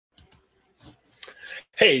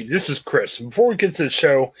Hey, this is Chris. Before we get to the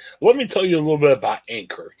show, let me tell you a little bit about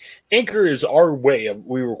Anchor. Anchor is our way of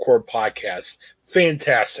we record podcasts.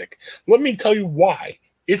 Fantastic. Let me tell you why.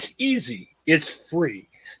 It's easy. It's free.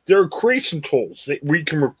 There are creation tools that where you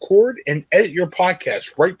can record and edit your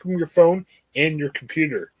podcast right from your phone and your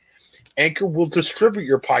computer. Anchor will distribute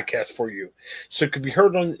your podcast for you, so it can be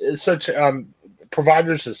heard on such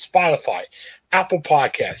providers as Spotify, Apple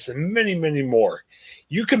Podcasts, and many, many more.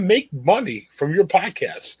 You can make money from your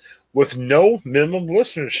podcast with no minimum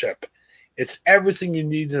listenership. It's everything you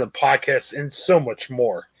need in a podcast and so much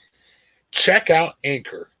more. Check out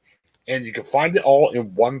Anchor, and you can find it all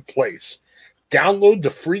in one place. Download the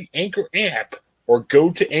free Anchor app or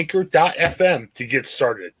go to anchor.fm to get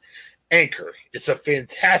started. Anchor, it's a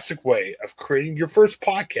fantastic way of creating your first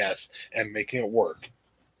podcast and making it work.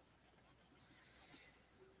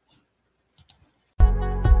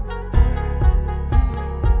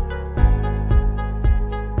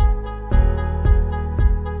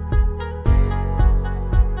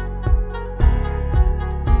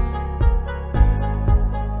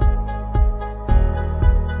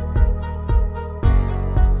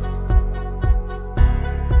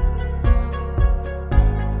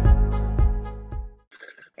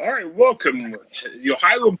 All right, welcome to the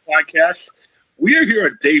Ohioan podcast. We are here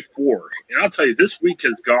on day 4, and I'll tell you, this week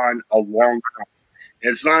has gone a long time.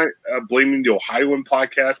 And it's not blaming the Ohioan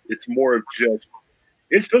podcast. It's more of just,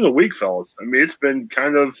 it's been a week, fellas. I mean, it's been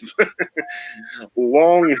kind of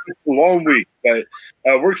long week, but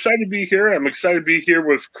we're excited to be here. I'm excited to be here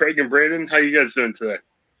with Craig and Brandon. How you guys doing today?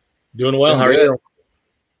 Doing well. How are you?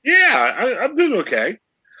 Yeah, I'm doing okay.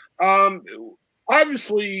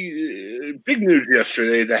 Obviously, big news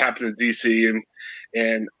yesterday that happened in D.C.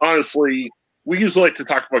 And honestly, we usually like to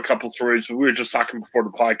talk about a couple stories, but we were just talking before the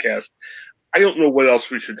podcast. I don't know what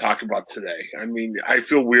else we should talk about today. I mean, I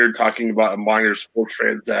feel weird talking about a minor sports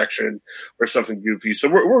transaction or something goofy. So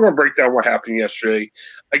we're going to break down what happened yesterday.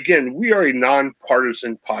 Again, we are a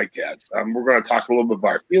nonpartisan podcast. We're going to talk a little bit about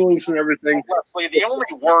our feelings and everything. Honestly, the only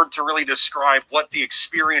word to really describe what the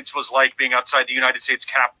experience was like being outside the United States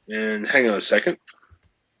Capitol. And hang on a second.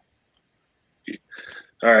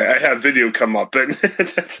 All right, I have video come up, and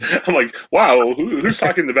I'm like, wow, who's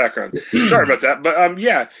talking in the background? Sorry about that, but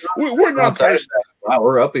yeah, we're not. Wow,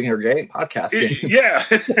 we're upping your game podcasting. Yeah,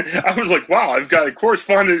 I was like, wow, I've got a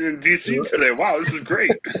correspondent in DC today. Wow, this is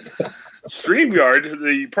great. StreamYard,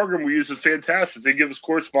 the program we use, is fantastic. They give us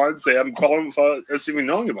correspondence. They have them call them without us even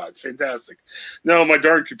knowing about it. It's fantastic. No, my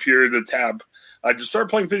darn computer, the tab, I just started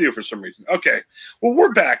playing video for some reason. Okay, well,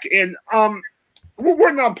 we're back, and we're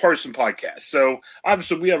a nonpartisan podcast, so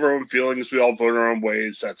obviously we have our own feelings. We all vote our own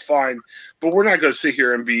ways. That's fine, but we're not going to sit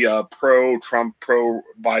here and be pro-Trump,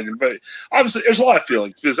 pro-Biden. But obviously, there's a lot of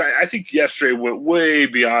feelings because I think yesterday went way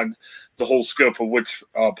beyond the whole scope of which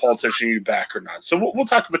politician you back or not. So we'll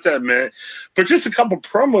talk about that in a minute. But just a couple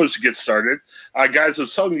promos to get started, guys. I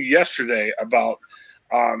was telling you yesterday about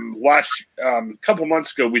last couple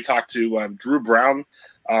months ago. We talked to Drew Brown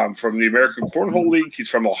from the American Cornhole League. He's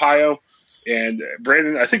from Ohio. And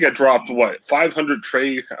Brandon, I think I dropped, 500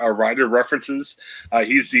 Trey Ryder references.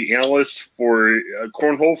 He's the analyst for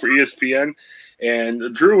Cornhole for ESPN.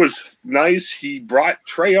 And Drew was nice. He brought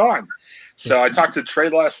Trey on. So I talked to Trey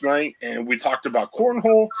last night, and we talked about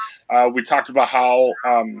Cornhole. We talked about how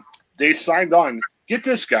they signed on. Get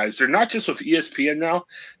this, guys. They're not just with ESPN now.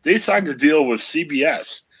 They signed a deal with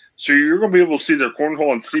CBS. So you're going to be able to see their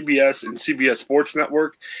cornhole on CBS and CBS Sports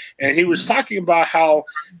Network. And he was talking about how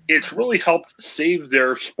it's really helped save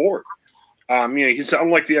their sport. He said,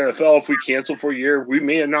 unlike the NFL, if we cancel for a year, we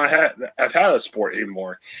may not have had a sport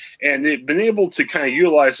anymore. And they've been able to kind of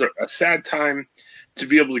utilize a sad time to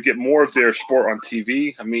be able to get more of their sport on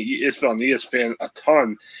TV. I mean, it's been on ESPN a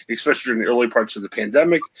ton, especially during the early parts of the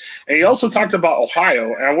pandemic. And he also talked about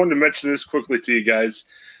Ohio. And I wanted to mention this quickly to you guys.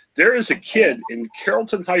 There is a kid in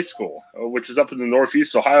Carrollton High School, which is up in the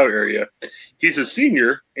Northeast Ohio area. He's a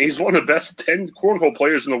senior, and he's one of the best 10 cornhole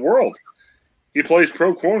players in the world. He plays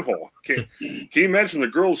pro cornhole. Can you imagine the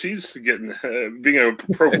girls he's getting being a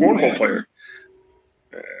pro cornhole player?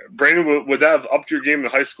 Brandon, would that have upped your game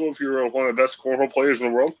in high school if you were one of the best cornhole players in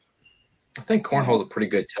the world? I think cornhole is a pretty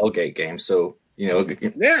good tailgate game, so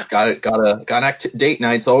yeah, got an date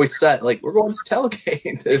night's always set. Like, we're going to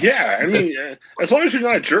tailgate. Yeah, I mean, as long as you're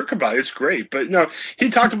not a jerk about it, it's great. But no, he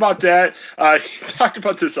talked about that. He talked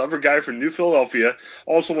about this other guy from New Philadelphia,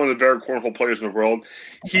 also one of the better cornhole players in the world.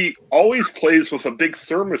 He always plays with a big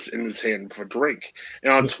thermos in his hand for a drink.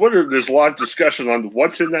 And on Twitter, there's a lot of discussion on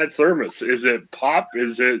what's in that thermos. Is it pop?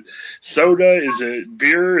 Is it soda? Is it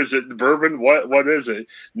beer? Is it bourbon? What is it?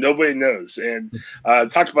 Nobody knows. And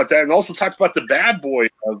talked about that, and also talked about the bad boy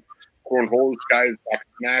of cornhole. This guy is Max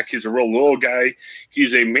Mack. He's a real little guy.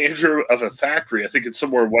 He's a manager of a factory. I think it's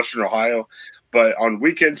somewhere in Western Ohio. But on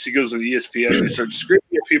weekends, he goes on ESPN. He starts screaming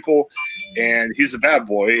at people, and he's a bad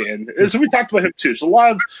boy. And so we talked about him too. So a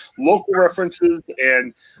lot of local references,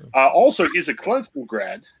 and also he's a Clemson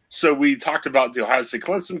grad. So we talked about the Ohio State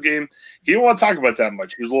Clemson game. He didn't want to talk about that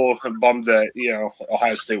much. He was a little bummed that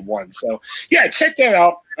Ohio State won. So yeah, check that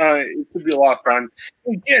out. It could be a lot of fun.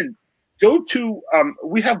 Again, go to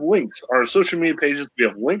we have links on our social media pages. We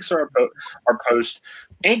have links on our post.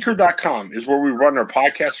 Anchor.com is where we run our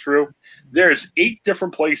podcast through. There's 8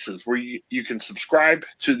 different places where you can subscribe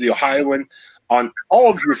to the Ohioan on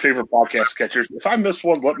all of your favorite podcast catchers. If I miss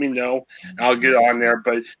one, let me know, and I'll get on there.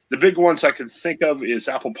 But the big ones I can think of is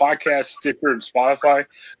Apple Podcasts, Stitcher, and Spotify.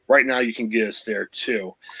 Right now, you can get us there,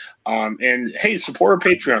 too. And, hey, support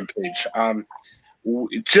our Patreon page.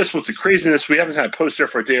 Just with the craziness, we haven't had a post there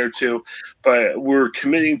for a day or two, but we're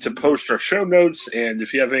committing to post our show notes. And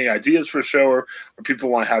if you have any ideas for a show or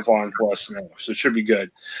people want to have on, let us know. So it should be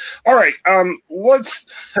good. All right. I'm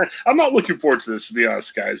not looking forward to this, to be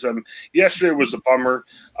honest, guys. Yesterday was a bummer.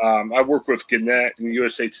 I work with Gannett and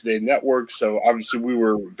USA Today Network, so obviously we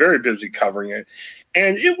were very busy covering it.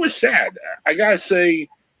 And it was sad. I got to say,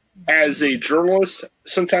 as a journalist,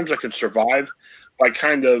 sometimes I can survive by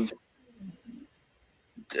kind of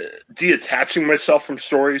detaching myself from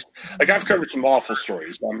stories. Like, I've covered some awful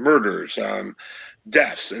stories, murders,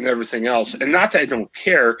 deaths, and everything else. And not that I don't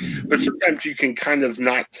care, but sometimes you can kind of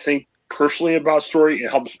not think personally about a story. It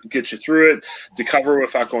helps get you through it to cover it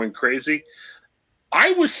without going crazy.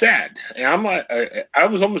 I was sad, and I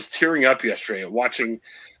was almost tearing up yesterday watching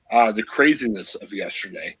the craziness of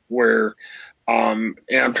yesterday, where and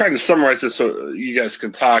I'm trying to summarize this so you guys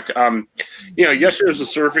can talk. Yesterday was a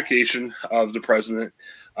certification of the president.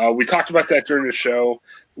 We talked about that during the show.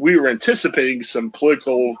 We were anticipating some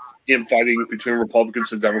political infighting between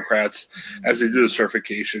Republicans and Democrats as they do the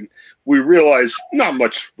certification. We realized not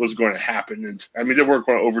much was going to happen. And they weren't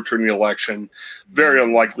going to overturn the election. Very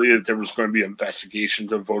unlikely that there was going to be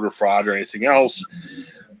investigations of voter fraud or anything else.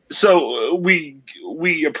 So we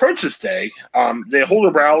approach this day. They hold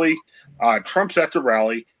a rally. Trump's at the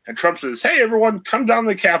rally, and Trump says, "Hey, everyone, come down to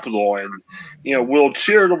the Capitol, and we'll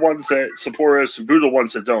cheer the ones that support us and boo the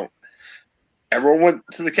ones that don't." Everyone went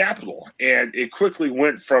to the Capitol, and it quickly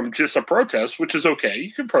went from just a protest, which is okay,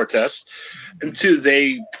 you can protest, into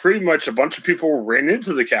pretty much a bunch of people ran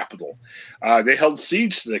into the Capitol. They held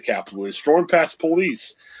siege to the Capitol. They stormed past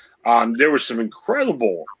police. There was some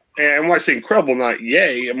incredible, and when I say incredible, not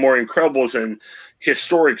yay, more incredible than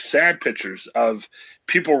historic, sad pictures of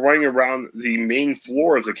people running around the main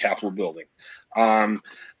floor of the Capitol building.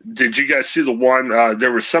 Did you guys see the one?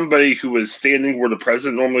 There was somebody who was standing where the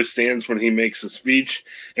president normally stands when he makes a speech,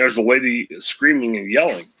 and there was a lady screaming and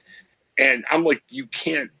yelling. And I'm like, you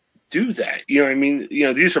can't do that.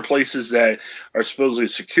 These are places that are supposedly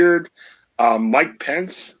secured. Mike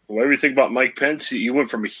Pence, whatever you think about Mike Pence, he went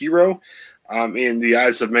from a hero in the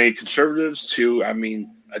eyes of many conservatives to,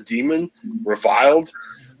 a demon, reviled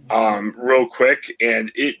real quick,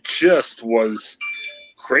 and it just was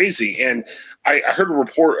crazy. And I heard a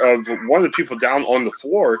report of one of the people down on the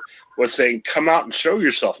floor was saying, "Come out and show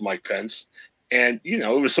yourself, Mike Pence." And,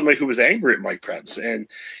 it was somebody who was angry at Mike Pence. And,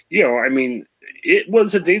 it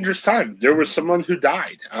was a dangerous time. There was someone who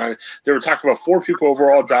died. They were talking about 4 people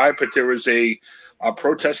overall died, but there was a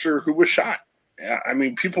protester who was shot.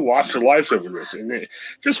 People lost their lives over this, and it's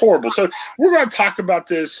just horrible. So we're going to talk about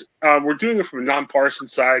this. We're doing it from a nonpartisan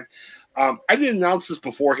side. I didn't announce this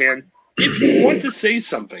beforehand. If you want to say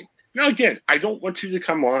something, now again, I don't want you to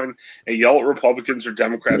come on and yell at Republicans or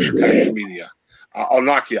Democrats or attack the media. I'll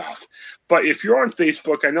knock you off. But if you're on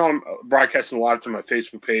Facebook, I know I'm broadcasting live to my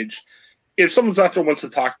Facebook page. If someone's out there wants to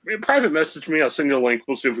talk, private message me. I'll send you a link.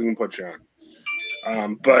 We'll see if we can put you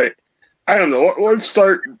on. But I don't know. Let's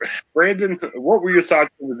start. Brandon, what were your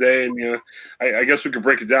thoughts of the day? And, I guess we could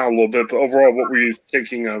break it down a little bit, but overall, what were you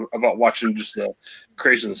thinking about watching just the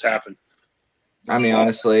craziness happen?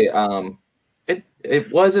 Honestly,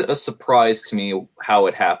 it wasn't a surprise to me how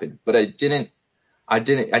it happened, but I didn't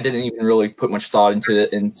even really put much thought into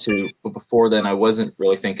it. But before then, I wasn't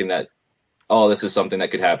really thinking that, this is something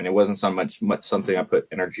that could happen. It wasn't so much something I put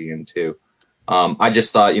energy into. I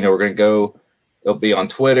just thought, we're going to go. It'll be on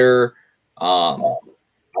Twitter. I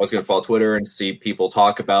was going to follow Twitter and see people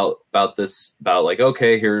talk about this, about like,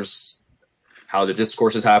 okay, here's how the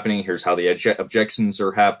discourse is happening. Here's how the objections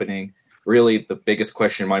are happening. Really, the biggest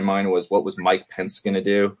question in my mind was, what was Mike Pence going to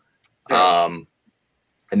do? Yeah.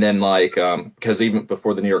 And then, like, because even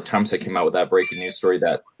before the New York Times had came out with that breaking news story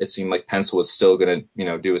that it seemed like Pence was still going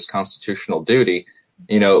to, do his constitutional duty,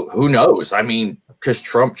 who knows? I mean, because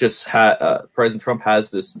Trump just had, President Trump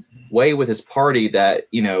has this way with his party that,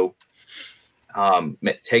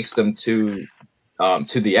 takes them to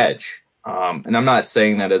the edge. And I'm not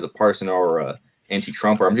saying that as a partisan or a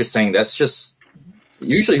anti-Trumper. I'm just saying that's just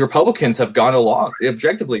usually Republicans have gone along.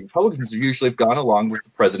 Objectively, Republicans have usually gone along with the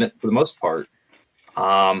president for the most part.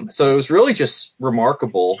 So it was really just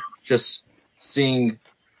remarkable just seeing,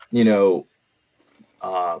 the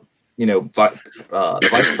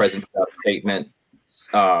vice president put out a statement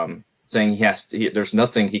saying there's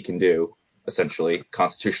nothing he can do, essentially,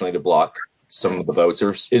 constitutionally to block some of the votes.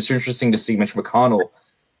 It's interesting to see Mitch McConnell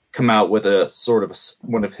come out with a sort of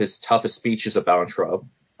one of his toughest speeches about Trump.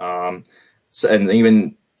 And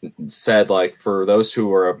even said, like, for those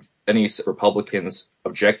who are any Republicans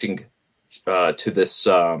objecting to this,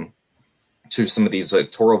 to some of these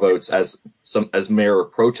electoral votes as mere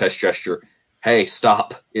protest gesture, hey,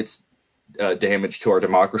 stop! It's damage to our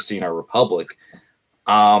democracy and our republic.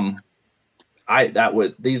 Those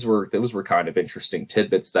were kind of interesting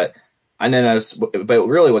tidbits that, and then but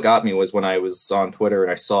really what got me was when I was on Twitter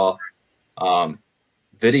and I saw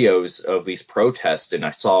videos of these protests, and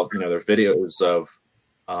I saw there's videos of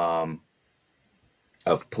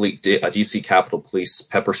DC Capitol Police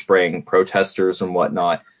pepper spraying protesters and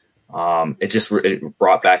whatnot. It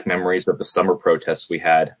brought back memories of the summer protests we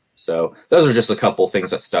had. So those are just a couple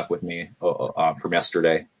things that stuck with me from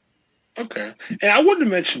yesterday. Okay. And I wanted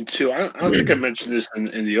to mention, too, I don't think I mentioned this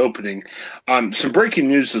in the opening, some breaking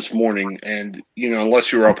news this morning, and,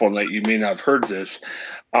 unless you were up all night, you may not have heard this.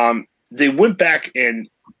 They went back and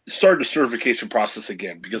started the certification process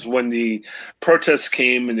again, because when the protests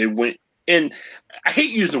came and they went, and I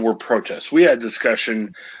hate using the word protest. We had a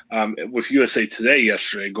discussion with USA Today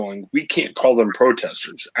yesterday going, we can't call them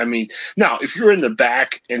protesters. I mean, now, if you're in the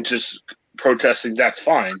back and just protesting, that's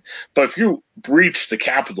fine. But if you breach the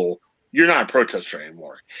Capitol, you're not a protester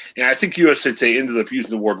anymore. And I think USA Today ended up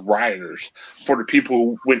using the word rioters for the people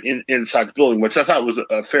who went inside the building, which I thought was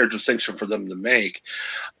a fair distinction for them to make.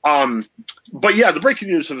 But yeah, the breaking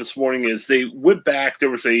news of this morning is they went back.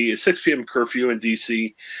 There was a 6 p.m. curfew in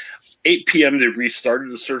D.C. 8 p.m. they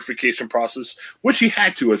restarted the certification process, which you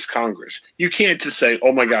had to as Congress. You can't just say,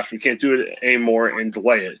 oh my gosh, we can't do it anymore and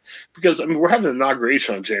delay it. Because, I mean, we're having an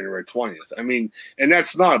inauguration on January 20th. I mean, and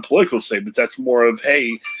that's not a political statement. That's more of,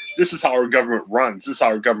 hey, this is how our government runs. This is how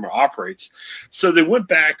our government operates. So they went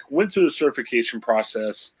back, went through the certification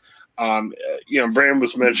process. Brandon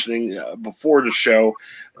was mentioning before the show,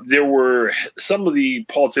 there were some of the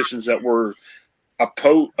politicians that were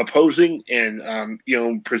opposing and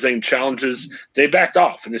presenting challenges. They backed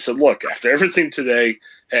off and they said, look, after everything today,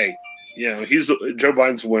 hey, Joe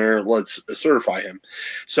Biden's winner, let's certify him.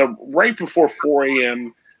 So right before 4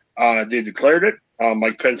 a.m. They declared it.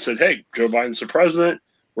 Mike Pence said, hey, Joe Biden's the president,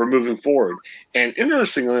 we're moving forward. And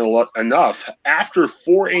interestingly enough, after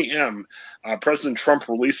 4 a.m., President Trump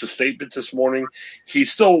released a statement this morning. He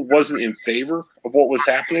still wasn't in favor of what was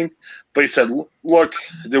happening, but he said, look,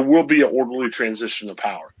 there will be an orderly transition of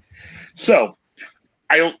power. So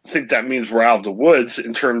I don't think that means we're out of the woods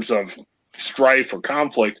in terms of strife or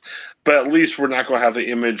conflict, but at least we're not going to have the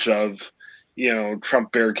image of,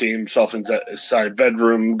 Trump barricading himself inside a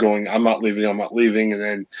bedroom going, I'm not leaving, and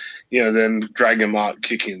then, then drag him out,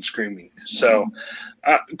 kicking and screaming. So,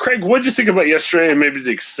 Craig, what did you think about yesterday and maybe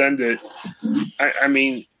to extend it? I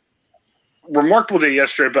mean, remarkable day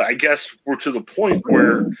yesterday, but I guess we're to the point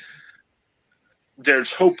where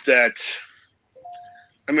there's hope that,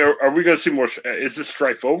 I mean, are we going to see more? Is this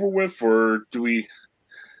strife over with, or do we?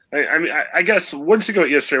 I guess, what did you think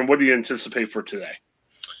about yesterday and what do you anticipate for today?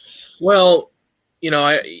 Well,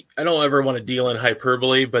 I don't ever want to deal in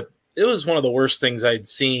hyperbole, but it was one of the worst things I'd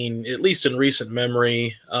seen, at least in recent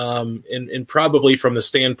memory, and probably from the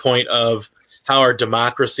standpoint of how our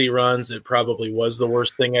democracy runs, it probably was the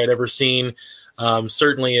worst thing I'd ever seen.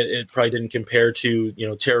 Certainly, it probably didn't compare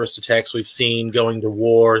to terrorist attacks we've seen, going to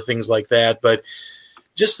war, things like that. But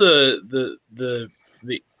just the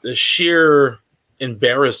sheer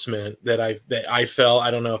embarrassment that I felt. I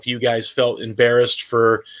don't know if you guys felt embarrassed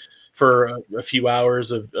for a few hours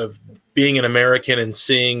of being an American and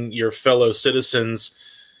seeing your fellow citizens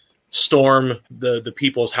storm the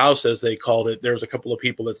people's house, as they called it. There was a couple of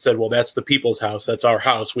people that said, well, that's the people's house. That's our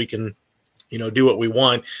house. We can, do what we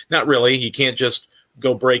want. Not really. You can't just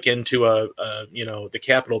go break into the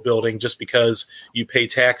Capitol building just because you pay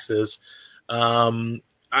taxes.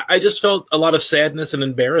 I just felt a lot of sadness and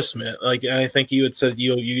embarrassment. Like, I think you had said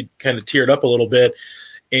you kind of teared up a little bit.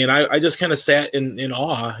 And I just kind of sat in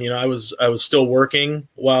awe. I was still working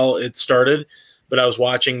while it started, but I was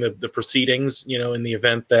watching the proceedings, in the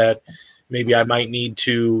event that maybe I might need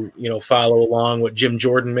to, follow along what Jim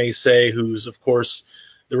Jordan may say, who's, of course,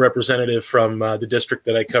 the representative from the district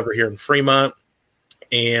that I cover here in Fremont.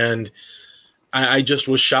 And I just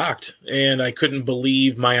was shocked, and I couldn't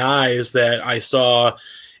believe my eyes that I saw.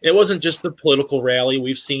 It wasn't just the political rally.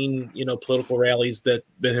 We've seen, political rallies that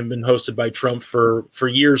have been hosted by Trump for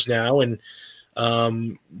years now, and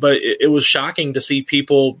but it was shocking to see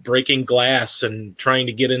people breaking glass and trying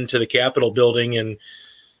to get into the Capitol building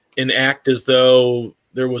and act as though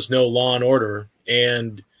there was no law and order.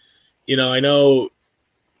 And I know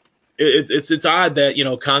it's odd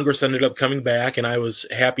that Congress ended up coming back, and I was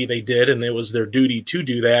happy they did, and it was their duty to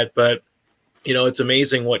do that. But it's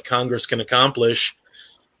amazing what Congress can accomplish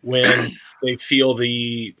when they feel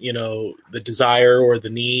the desire or the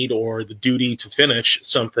need or the duty to finish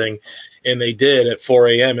something, and they did at 4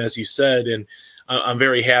 a.m. as you said. And I'm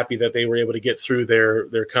very happy that they were able to get through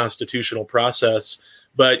their constitutional process.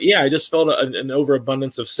 But yeah, I just felt an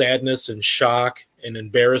overabundance of sadness and shock and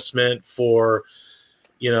embarrassment for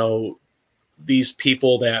these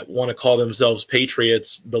people that want to call themselves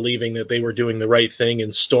patriots, believing that they were doing the right thing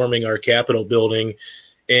and storming our Capitol building.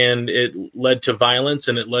 And it led to violence,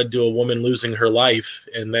 and it led to a woman losing her life.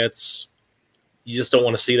 And you just don't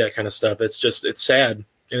want to see that kind of stuff. It's sad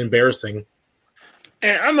and embarrassing.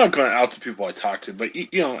 And I'm not going to out the people I talked to, but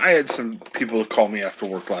I had some people call me after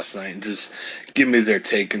work last night and just give me their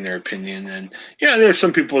take and their opinion. And there's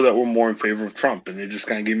some people that were more in favor of Trump, and they just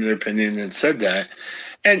kind of gave me their opinion and said that.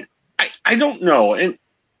 And I don't know, and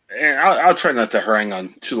I'll try not to harangue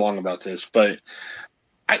on too long about this, but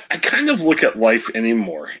I kind of look at life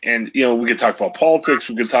anymore. And we could talk about politics,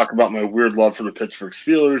 we could talk about my weird love for the Pittsburgh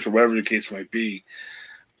Steelers or whatever the case might be.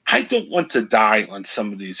 I don't want to die on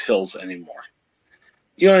some of these hills anymore.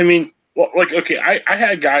 You know what I mean? Well, like, okay, I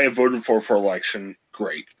had a guy I voted for election.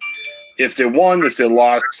 Great. If they won, if they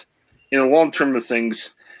lost, in the long term of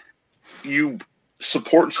things, you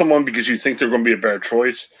support someone because you think they're going to be a better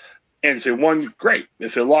choice. And if they won, great.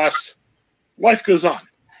 If they lost, life goes on.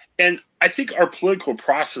 And I think our political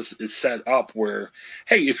process is set up where,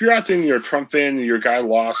 hey, if you're out there and you're a Trump fan and your guy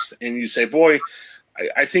lost and you say, boy,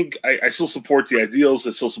 I think I still support the ideals,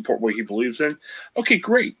 I still support what he believes in. Okay,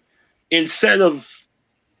 great. Instead of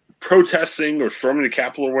protesting or storming the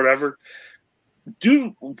Capitol or whatever,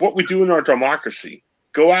 do what we do in our democracy.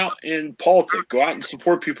 Go out and politic. Go out and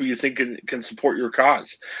support people you think can support your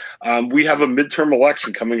cause. We have a midterm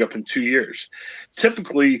election coming up in 2 years.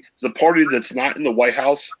 Typically, the party that's not in the White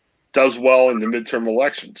House does well in the midterm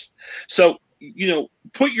elections. So,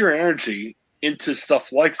 put your energy into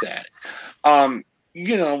stuff like that.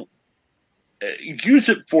 Use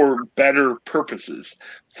it for better purposes.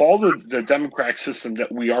 Follow the democratic system that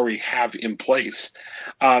we already have in place.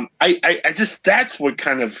 I just, that's what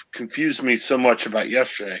kind of confused me so much about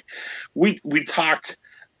yesterday. We talked.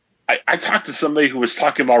 I talked to somebody who was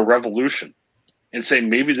talking about revolution and saying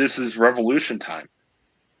maybe this is revolution time.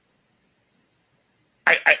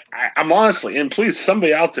 I'm honestly, and please,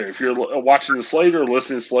 somebody out there, if you're watching this later or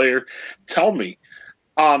listening to this later, tell me.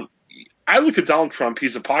 I look at Donald Trump.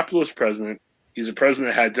 He's a populist president. He's a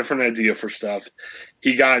president that had a different idea for stuff.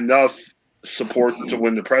 He got enough support to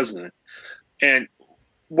win the president. And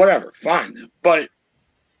whatever, fine. But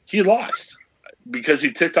he lost because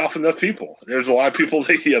he ticked off enough people. There's a lot of people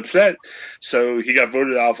that he upset, so he got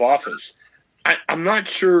voted out of office. I'm not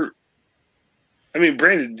sure. I mean,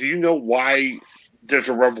 Brandon, do you know why there's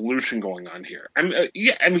a revolution going on here?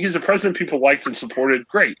 He's a president people liked and supported.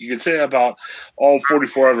 Great. You can say that about all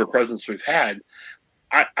 44 other presidents we've had.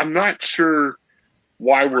 I'm not sure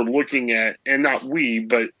why we're looking at, and not we,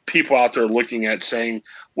 but people out there looking at saying,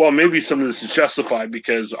 well, maybe some of this is justified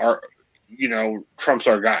because Trump's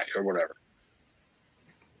our guy or whatever.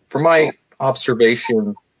 From my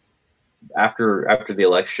observations after the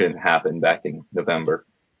election happened back in November,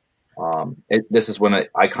 this is when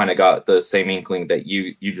I kind of got the same inkling that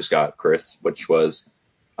you just got, Chris, which was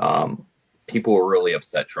people were really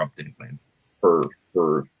upset Trump didn't win. For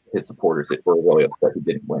his supporters that were really upset he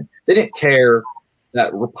didn't win. They didn't care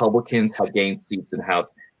that Republicans had gained seats in the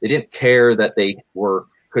House. They didn't care that they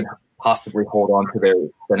could possibly hold on to their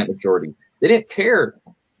Senate majority. They didn't care,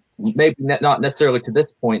 maybe not necessarily to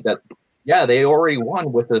this point, that they already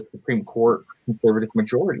won with a Supreme Court conservative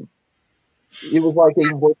majority. It was like they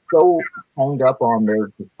were so hung up on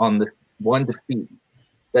this one defeat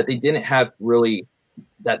that they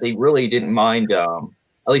really didn't mind, at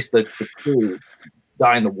least the two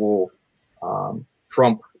dyed in the wool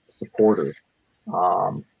Trump supporters.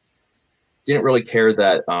 didn't really care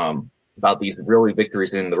that about these really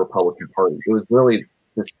victories in the Republican Party. It was really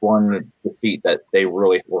this one defeat that they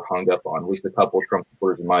really were hung up on. At least a couple of Trump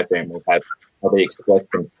supporters in my family had how they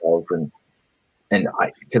expressed themselves, and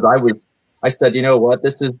I said, you know what,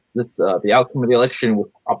 the outcome of the election was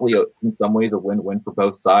probably in some ways a win-win for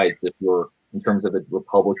both sides if you're in terms of the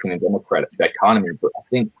Republican and Democrat economy. But I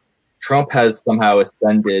think Trump has somehow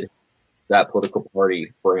ascended that political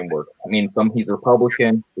party framework. I mean, he's a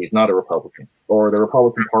Republican, he's not a Republican, or the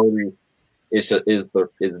Republican Party is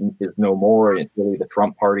no more, and it's really the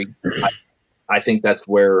Trump Party. I think that's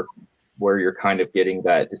where you're kind of getting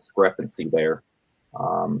that discrepancy there,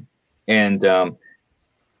 and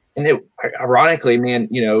it ironically, man,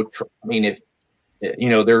 I mean, if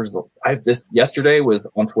this yesterday was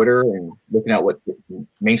on Twitter and looking at what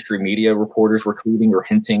mainstream media reporters were tweeting or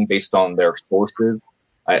hinting based on their sources.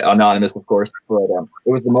 Anonymous, of course, but it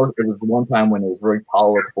was the one time when it was very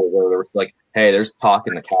palatable where there was like, hey, there's talk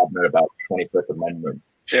in the cabinet about the 25th Amendment.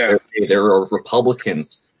 Yeah. There are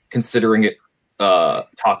Republicans considering it,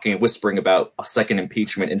 whispering about a second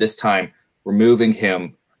impeachment, and this time removing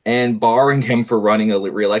him and barring him for running a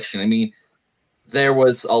re-election. I mean, there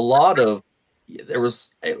was a lot of,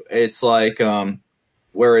 it's like,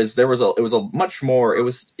 whereas there was there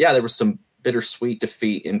was some bittersweet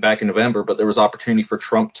defeat back in November, but there was opportunity for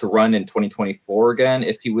Trump to run in 2024 again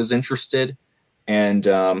if he was interested, and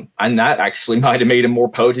that actually might have made him more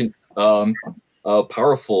potent,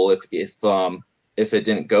 powerful if it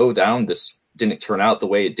didn't turn out the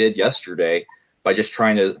way it did yesterday by just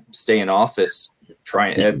trying to stay in office,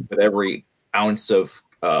 with every ounce of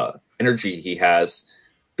energy he has,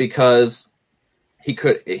 because he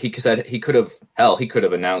could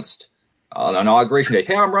have announced on inauguration day,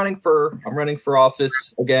 hey, I'm running for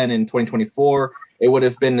office again in 2024. It would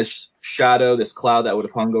have been this shadow, this cloud that would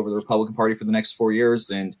have hung over the Republican Party for the next 4 years,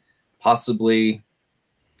 and possibly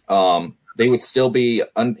they would still be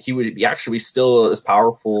he would be actually still as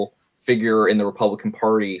powerful figure in the Republican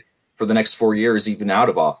Party for the next 4 years, even out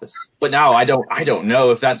of office. But now I don't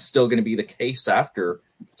know if that's still going to be the case after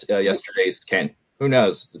yesterday's Kent. Who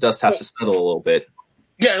knows? The dust has to settle a little bit.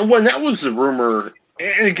 Yeah, and when that was the rumor.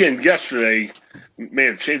 And again, yesterday may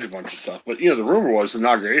have changed a bunch of stuff, but the rumor was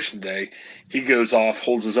inauguration day, he goes off,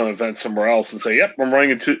 holds his own event somewhere else, and say, "Yep, I'm running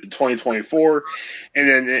in 2024." And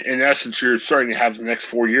then, in essence, you're starting to have the next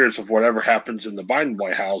 4 years of whatever happens in the Biden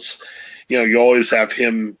White House. You always have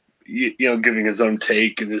him, giving his own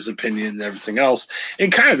take and his opinion and everything else. And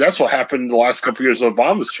kind of that's what happened the last couple of years of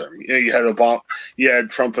Obama's term. You had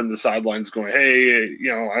Trump on the sidelines going, hey,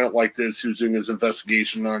 I don't like this. He was doing his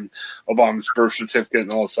investigation on Obama's birth certificate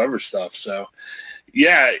and all this other stuff. So,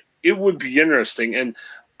 yeah, it would be interesting. And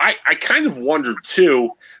I kind of wondered,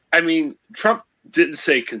 too. I mean, Trump didn't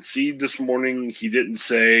say concede this morning. He didn't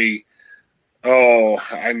say, oh,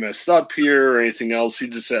 I messed up here or anything else. He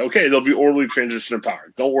just said, okay, there'll be orderly transition of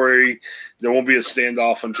power. Don't worry. There won't be a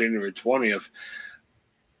standoff on January 20th.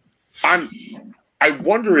 I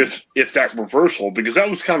wonder if that reversal, because that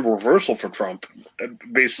was kind of a reversal for Trump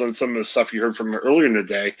based on some of the stuff you heard from him earlier in the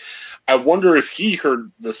day. I wonder if he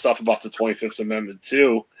heard the stuff about the 25th Amendment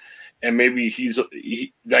too, and maybe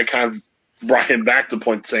that kind of brought him back to the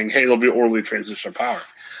point saying, hey, there'll be orderly transition of power.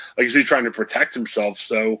 Like, is he trying to protect himself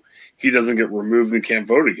so he doesn't get removed and can't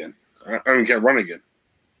vote again? Can't run again.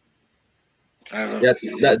 I don't know.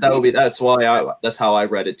 That's how I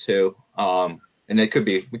read it too. And we could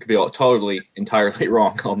be all totally entirely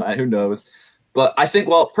wrong on that. Who knows? But I think,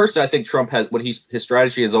 personally, I think Trump has his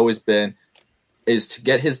strategy has always been is to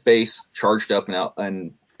get his base charged up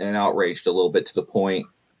and outraged a little bit to the point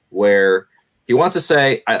where he wants to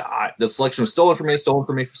say, the election was stolen from me.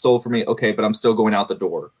 Okay, but I'm still going out the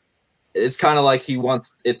door. It's kind of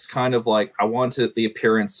like I wanted the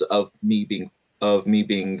appearance of me being,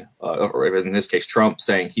 or in this case, Trump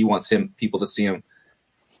saying he wants people to see him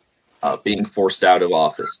being forced out of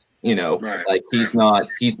office. Right, like he's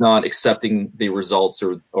not accepting the results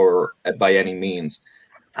or by any means.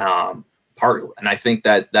 And I think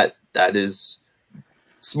that is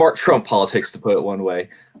smart Trump politics, to put it one way.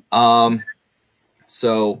 And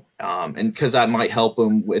because that might help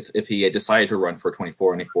him if he had decided to run for a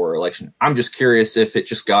 2024 election. I'm just curious if it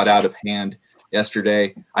just got out of hand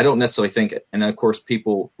yesterday. I don't necessarily think, and of course,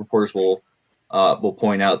 reporters will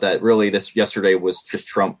point out that really this yesterday was just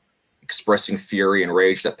Trump expressing fury and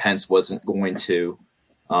rage that Pence wasn't going to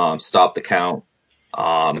stop the count.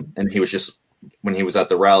 And he was just, when he was at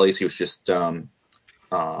the rallies, he was just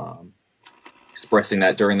expressing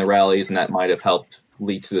that during the rallies, and that might have helped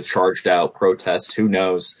lead to the charged out protest. Who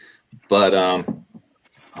knows? But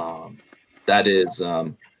that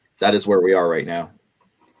is where we are right now.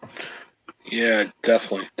 Yeah,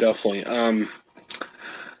 definitely.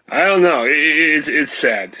 I don't know. It's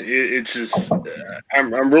sad. It's just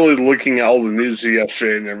I'm really looking at all the news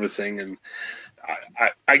yesterday and everything, and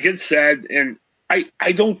I get sad, and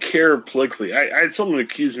I don't care politically. I had someone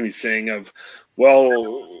accuse me saying of,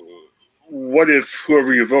 well, what if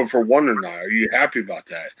whoever you vote for won or not? Are you happy about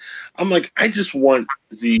that? I'm like, I just want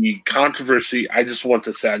the controversy. I just want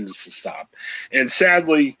the sadness to stop. And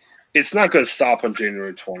sadly, it's not going to stop on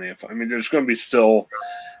January 20th. I mean, there's going to be still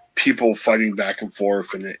people fighting back and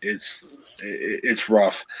forth, and it's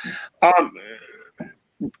rough. Um,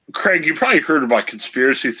 Craig, you probably heard about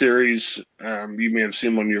conspiracy theories. You may have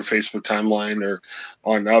seen them on your Facebook timeline or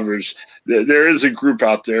on others. There is a group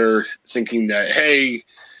out there thinking that, hey,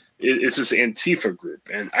 it's this Antifa group.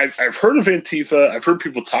 And I've heard of Antifa. I've heard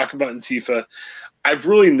people talk about Antifa. I've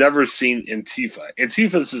really never seen Antifa.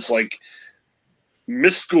 Antifa is this like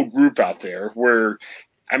mystical group out there where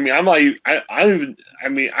I mean, I'm like, I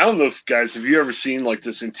mean, I don't know if guys, have you ever seen like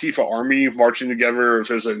this Antifa army marching together, or if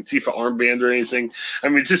there's an Antifa armband or anything? I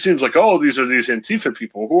mean, it just seems like, oh, these are these Antifa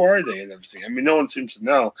people. Who are they and everything? I mean, no one seems to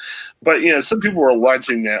know. But, you know, some people are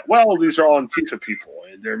alleging that, well, these are all Antifa people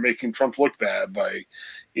and they're making Trump look bad by,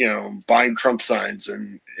 you know, buying Trump signs,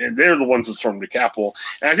 and they're the ones that stormed the Capitol.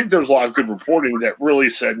 And I think there's a lot of good reporting that really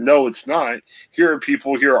said, no, it's not. Here are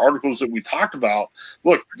people, here are articles that we talked about.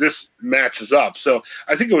 Look, this matches up. So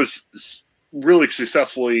I think it was really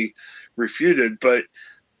successfully refuted. But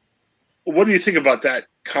what do you think about that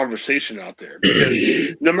conversation out there?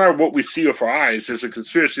 Because no matter what we see with our eyes, there's a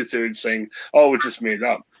conspiracy theory saying, oh, it just made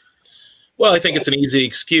up. Well, I think it's an easy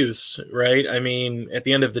excuse, right? I mean, at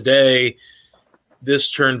the end of the day, this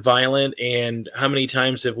turned violent, and how many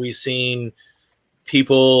times have we seen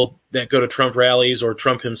people that go to Trump rallies or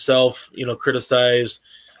Trump himself, you know, criticize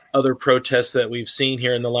other protests that we've seen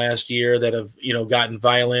here in the last year that have, you know, gotten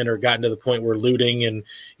violent or gotten to the point where looting and,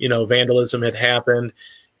 you know, vandalism had happened.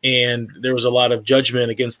 And there was a lot of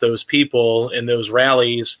judgment against those people in those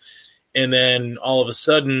rallies. And then all of a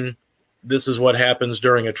sudden, this is what happens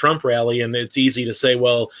during a Trump rally. And it's easy to say,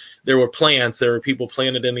 well, there were people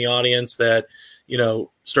planted in the audience that, you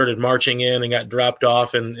know, started marching in and got dropped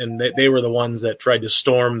off, and they were the ones that tried to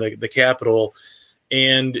storm the Capitol.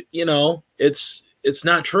 And, you know, it's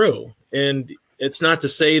not true. And it's not to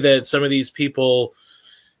say that some of these people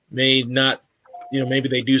may not, you know, maybe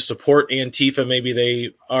they do support Antifa, maybe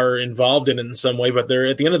they are involved in it in some way, but they're,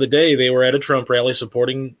 at the end of the day, they were at a Trump rally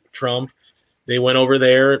supporting Trump. They went over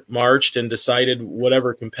there, marched, and decided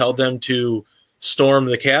whatever compelled them to storm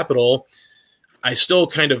the Capitol. I still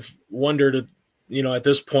kind of wondered, you know, at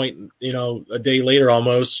this point, you know, a day later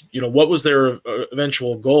almost, you know, what was their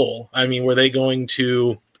eventual goal? I mean, were they going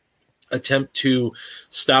to attempt to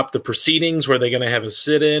stop the proceedings? Were they going to have a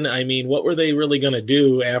sit-in? I mean, what were they really going to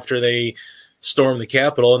do after they stormed the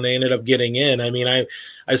Capitol and they ended up getting in? I mean,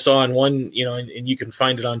 I saw on one, you know, and you can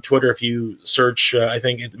find it on Twitter if you search, I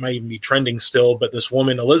think it might even be trending still, but this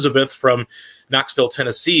woman, Elizabeth from Knoxville,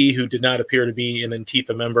 Tennessee, who did not appear to be an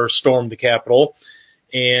Antifa member, stormed the Capitol.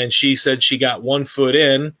 And she said she got 1 foot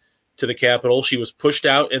in to the Capitol. She was pushed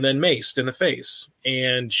out and then maced in the face.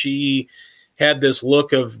 And she had this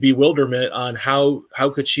look of bewilderment on how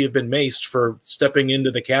could she have been maced for stepping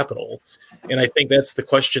into the Capitol. And I think that's the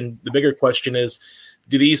question. The bigger question is,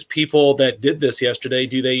 do these people that did this yesterday,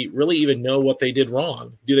 do they really even know what they did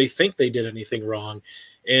wrong? Do they think they did anything wrong?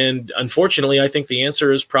 And unfortunately, I think the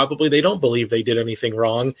answer is probably they don't believe they did anything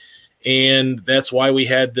wrong. And that's why we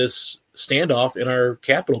had this standoff in our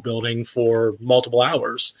Capitol building for multiple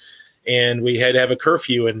hours. And we had to have a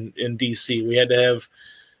curfew in D.C. We had to have,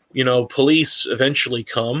 you know, police eventually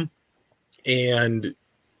come. And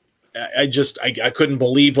I couldn't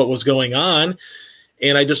believe what was going on.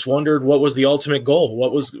 And I just wondered what was the ultimate goal?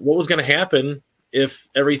 What was going to happen if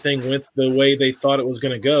everything went the way they thought it was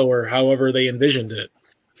going to go, or however they envisioned it?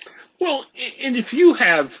 Well, and if you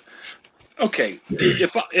have, okay,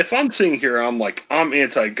 if I'm sitting here, I'm like, I'm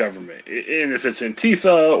anti-government, and if it's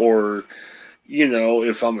Antifa, or, you know,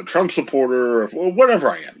 if I'm a Trump supporter, or whatever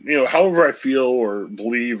I am, you know, however I feel or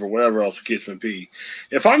believe or whatever else the case may be,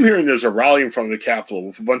 if I'm hearing there's a rally in front of the Capitol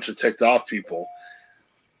with a bunch of ticked off people,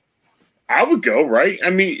 I would go, right? I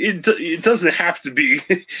mean, it doesn't have to be,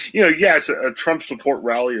 you know, yeah, it's a Trump support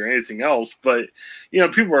rally or anything else, but, you know,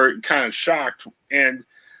 people are kind of shocked. And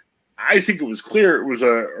I think it was clear it was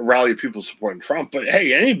a rally of people supporting Trump. But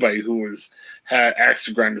hey, anybody who had axe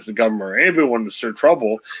to grind with the government, or anybody wanted to stir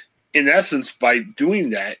trouble, in essence, by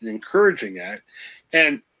doing that and encouraging that,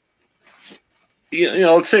 and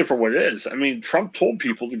let's say for what it is. I mean, Trump told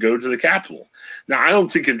people to go to the Capitol. Now, I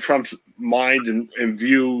don't think in Trump's mind and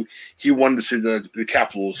view he wanted to see the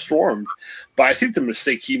Capitol stormed, but I think the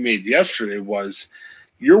mistake he made yesterday was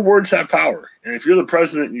your words have power. And if you're the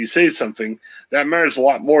president and you say something, that matters a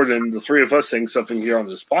lot more than the three of us saying something here on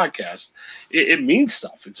this podcast. It means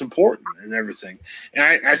stuff. It's important and everything.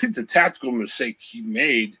 And I think the tactical mistake he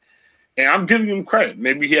made, and I'm giving him credit,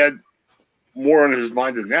 maybe he had more on his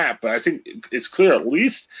mind than that, but I think it's clear, at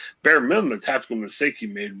least bare minimum, the tactical mistake he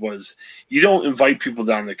made was you don't invite people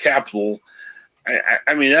down to the Capitol.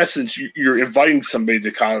 I mean, in essence, you're inviting somebody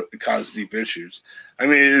to cause deep issues. I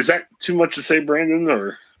mean, is that too much to say, Brandon?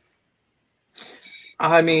 Or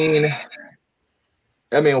I mean,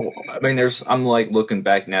 there's. I'm like looking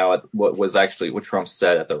back now at what Trump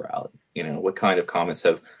said at the rally. What kind of comments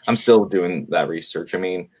have. I'm still doing that research.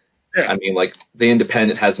 yeah. Like the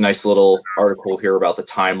Independent has a nice little article here about the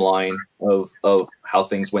timeline of how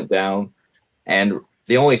things went down, and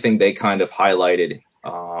the only thing they kind of highlighted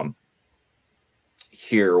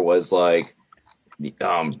here was like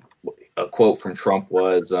a quote from Trump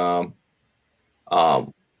was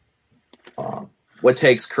what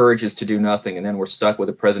takes courage is to do nothing, and then we're stuck with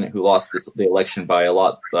a president who lost the election by a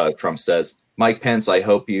lot. Trump says, Mike Pence, I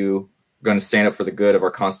hope you are going to stand up for the good of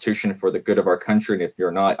our Constitution, for the good of our country, and if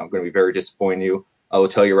you're not, I'm going to be very disappointed in you. I will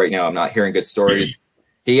tell you right now, I'm not hearing good stories.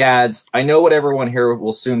 He adds, I know what everyone here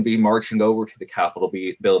will soon be marching over to the Capitol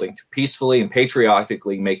building to peacefully and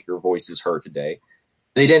patriotically make your voices heard today.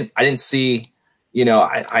 I didn't see,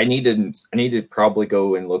 I need to probably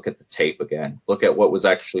go and look at the tape again, look at what was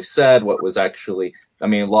actually said, what was actually, a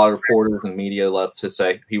lot of reporters and media love to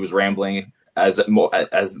say he was rambling as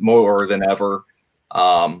more than ever.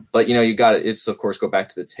 But you got to, it's of course go back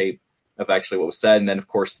to the tape of actually what was said. And then of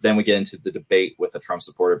course, then we get into the debate with a Trump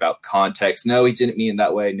supporter about context. No, he didn't mean it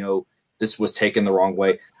that way. No, this was taken the wrong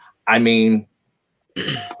way.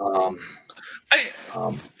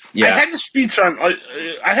 Yeah. I had the speech on.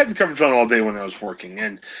 I had the coverage on all day when I was working,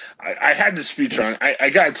 and I had the speech on. I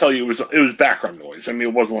got to tell you, it was background noise.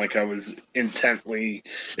 It wasn't like I was intently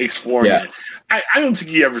exploring it. I don't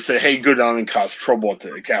think he ever said, "Hey, go down and cause trouble at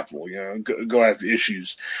the Capitol." Go have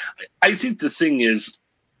issues. I think the thing is,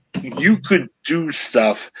 you could do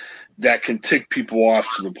stuff that can tick people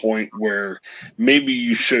off to the point where maybe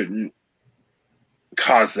you shouldn't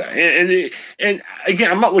cause that. And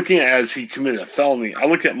again, I'm not looking at it as he committed a felony. I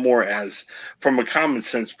look at it more as from a common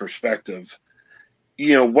sense perspective.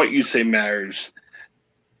 What you say matters.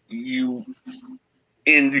 You,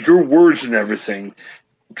 in your words and everything,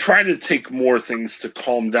 try to take more things to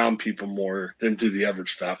calm down people more than do the other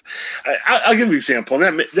stuff. I'll give you an example,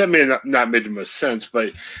 and that may not make the most sense,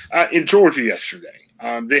 but in Georgia yesterday,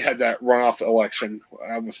 they had that runoff election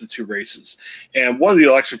with the two races. And one of the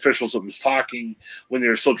election officials that was talking when they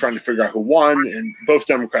were still trying to figure out who won, and both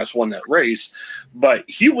Democrats won that race, but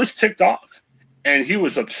he was ticked off. And he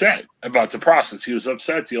was upset about the process. He was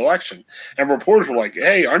upset at the election. And reporters were like,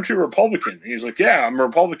 hey, aren't you a Republican? And he's like, yeah, I'm a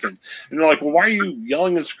Republican. And they're like, well, why are you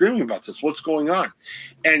yelling and screaming about this? What's going on?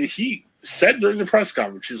 And he said during the press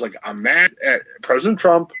conference, he's like, I'm mad at President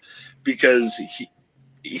Trump because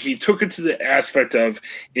he took it to the aspect of,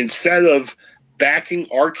 instead of backing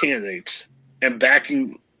our candidates and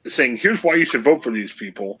saying, here's why you should vote for these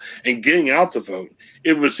people and getting out the vote,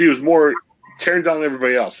 he was more tearing down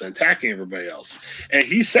everybody else and attacking everybody else. And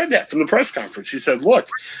he said that from the press conference. He said, look,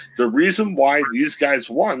 the reason why these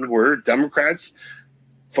guys won were Democrats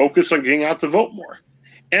focused on getting out the vote more.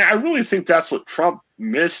 And I really think that's what Trump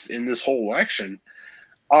missed in this whole election.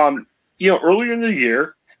 Earlier in the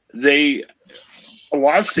year, a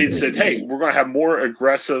lot of states said, hey, we're going to have more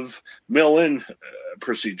aggressive mail-in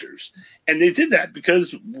procedures. And they did that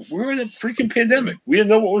because we were in a freaking pandemic. We didn't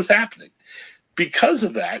know what was happening. Because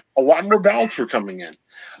of that, a lot more ballots were coming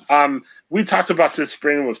in. We talked about this,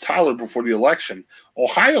 Brandon, with Tyler before the election.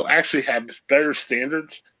 Ohio actually had better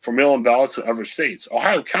standards for mail-in ballots than other states.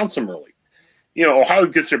 Ohio counts them early. Ohio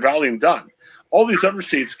gets their balloting done. All these other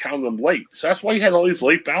states count them late. So that's why you had all these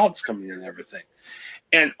late ballots coming in and everything.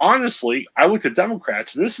 And honestly, I look at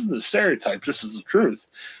Democrats, and this isn't the stereotype, this is the truth.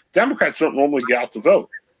 Democrats don't normally get out to vote.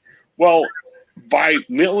 Well, by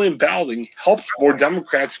mail-in balloting helps more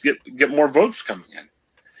Democrats get more votes coming in.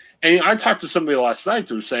 And I talked to somebody last night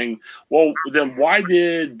that was saying, well, then why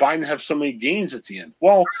did Biden have so many gains at the end?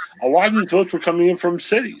 Well, a lot of these votes were coming in from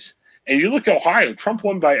cities. And you look at Ohio, Trump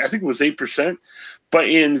won by, I think it was 8%, but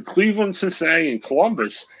in Cleveland, Cincinnati, and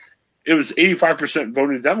Columbus, it was 85%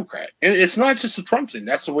 voting Democrat. And it's not just a Trump thing.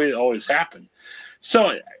 That's the way it always happened.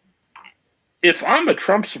 So if I'm a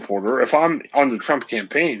Trump supporter, if I'm on the Trump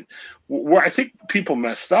campaign, where I think people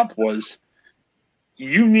messed up was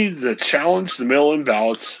you needed to challenge the mail-in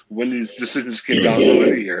ballots when these decisions came down the end of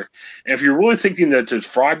the year. And if you're really thinking that there's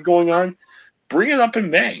fraud going on, bring it up in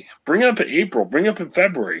May. Bring it up in April. Bring it up in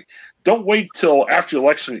February. Don't wait till after the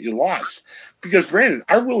election that you lost. Because, Brandon,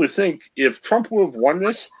 I really think if Trump would have won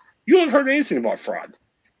this, you wouldn't have heard anything about fraud.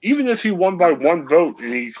 Even if he won by one vote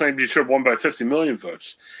and he claimed he should have won by 50 million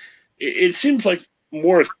votes, it seems like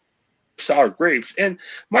more sour grapes. And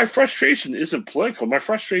my frustration isn't political. My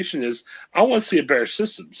frustration is I want to see a better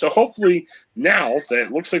system. So hopefully now that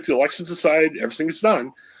it looks like the election's decided, everything's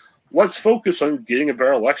done, let's focus on getting a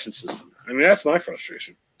better election system. I mean, that's my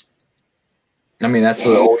frustration. I mean, that's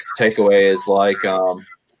the always takeaway is like,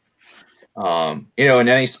 in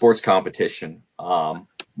any sports competition,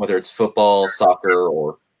 whether it's football, soccer,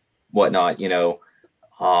 or whatnot, you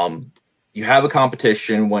have a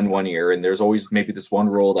competition one year, and there's always maybe this one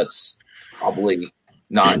rule that's probably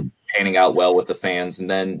not panning out well with the fans, and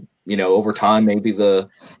then over time maybe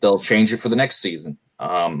they'll change it for the next season,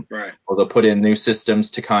 right? Or they'll put in new systems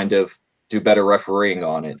to kind of do better refereeing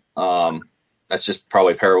on it. That's just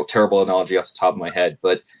probably a terrible analogy off the top of my head,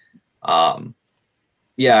 but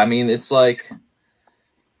yeah, I mean, it's like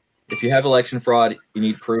if you have election fraud, you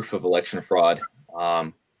need proof of election fraud.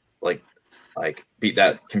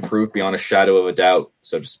 That can prove beyond a shadow of a doubt,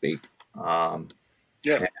 so to speak.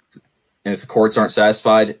 Yeah. And if the courts aren't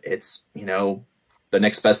satisfied, it's, the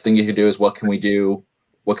next best thing you can do is what can we do?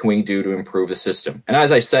 What can we do to improve the system? And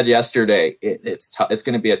as I said yesterday, it's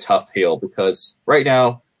going to be a tough hill because right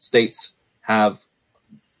now states have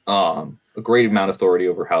a great amount of authority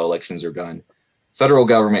over how elections are done. Federal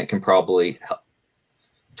government can probably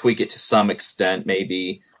tweak it to some extent,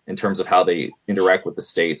 maybe in terms of how they interact with the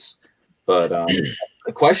states. But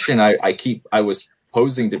the question I was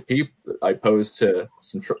posing to people, I posed to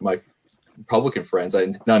some my Republican friends.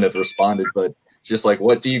 None have responded, but just like,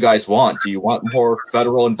 what do you guys want? Do you want more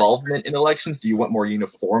federal involvement in elections? Do you want more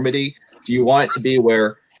uniformity? Do you want it to be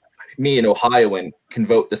where me, an Ohioan, can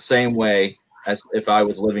vote the same way as if I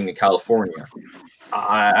was living in California?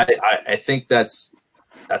 I think that's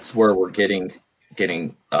where we're getting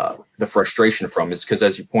the frustration from, is because,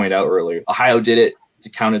 as you pointed out earlier, Ohio did it,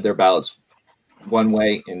 counted their ballots one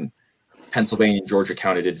way, and Pennsylvania and Georgia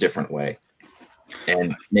counted it a different way.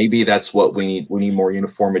 And maybe that's what we need. We need more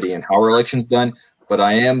uniformity in how our election's done. But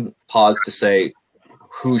I am paused to say,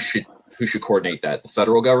 who should coordinate that? The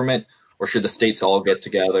federal government, or should the states all get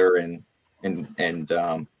together and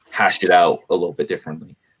hash it out a little bit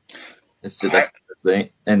differently? That's the thing.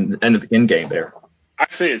 And end of the end game there. I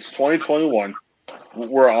say it's 2021.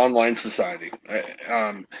 We're an online society.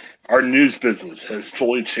 Our news business has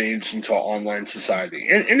totally changed into an online society,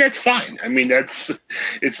 and that's fine. I mean,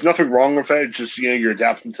 it's nothing wrong with that. It's just you're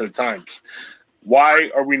adapting to the times. Why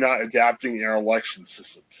are we not adapting in our election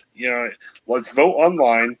systems? Let's vote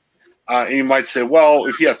online. And you might say, well,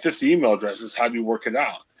 if you have 50 email addresses, how do you work it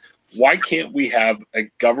out? Why can't we have a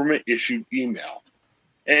government issued email?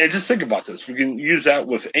 And just think about this. We can use that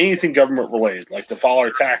with anything government related, like to file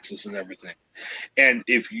our taxes and everything. And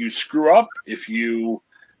if you screw up, if you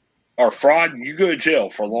are fraud, you go to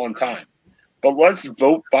jail for a long time. But let's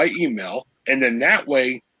vote by email, and then that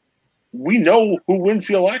way we know who wins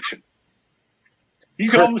the election. You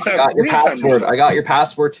can almost have your password. I got your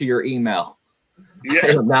password to your email. Yeah. I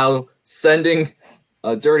am now sending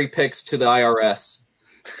dirty pics to the IRS.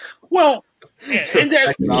 Well, and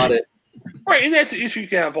that audit. Right, and that's an issue you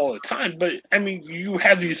can have all the time. But, I mean, you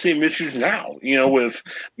have these same issues now, with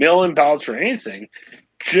mail-in ballots or anything.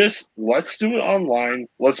 Just let's do it online.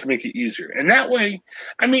 Let's make it easier. And that way,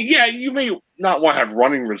 I mean, yeah, you may not want to have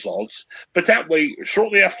running results, but that way,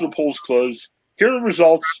 shortly after the polls close, here are the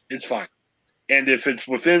results, it's fine. And if it's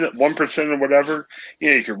within 1% or whatever,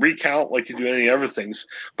 you can recount like you do any other things.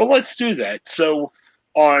 But let's do that. So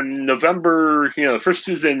on November, the first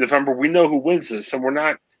Tuesday in November, we know who wins this, and we're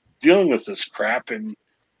not dealing with this crap in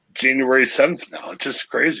January 7th now. It's just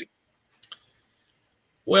crazy.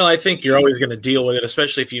 Well, I think you're always going to deal with it,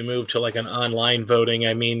 especially if you move to like an online voting.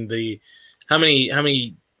 I mean, how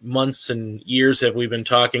many months and years have we been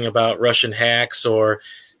talking about Russian hacks or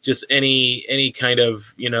just any kind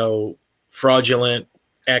of, fraudulent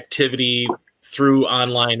activity through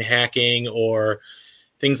online hacking or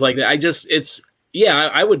things like that?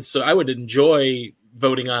 I would enjoy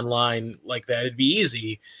voting online like that. It'd be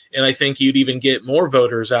easy. And I think you'd even get more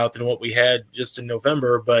voters out than what we had just in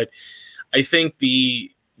November. But I think the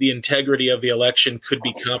integrity of the election could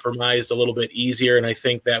be compromised a little bit easier. And I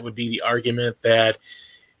think that would be the argument that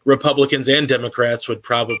Republicans and Democrats would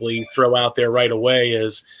probably throw out there right away,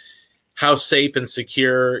 is how safe and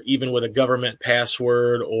secure, even with a government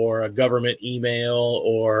password or a government email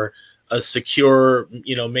or a secure,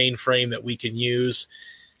 mainframe that we can use.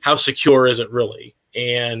 How secure is it really?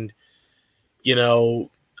 And,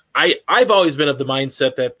 I've always been of the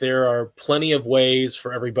mindset that there are plenty of ways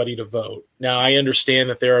for everybody to vote. Now, I understand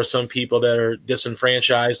that there are some people that are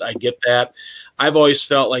disenfranchised. I get that. I've always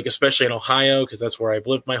felt like, especially in Ohio, because that's where I've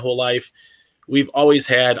lived my whole life, we've always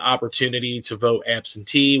had opportunity to vote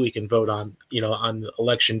absentee. We can vote on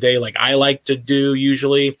election day, like I like to do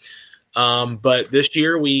usually. But this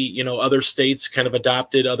year other states kind of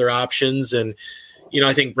adopted other options. And,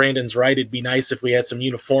 I think Brandon's right. It'd be nice if we had some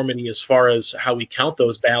uniformity as far as how we count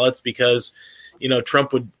those ballots, because,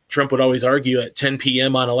 Trump would always argue at 10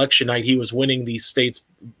 p.m. on election night he was winning these states,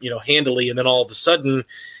 handily, and then all of a sudden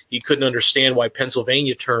he couldn't understand why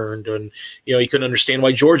Pennsylvania turned, and he couldn't understand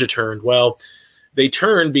why Georgia turned. Well, they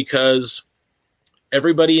turned because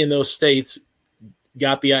everybody in those states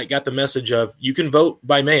got the message of you can vote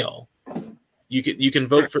by mail. You can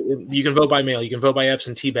vote by mail. You can vote by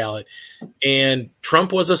absentee ballot. And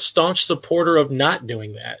Trump was a staunch supporter of not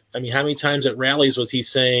doing that. I mean, how many times at rallies was he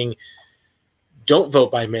saying, "Don't vote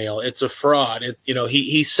by mail. It's a fraud."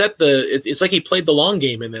 He set it's like he played the long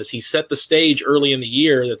game in this. He set the stage early in the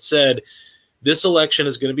year that said this election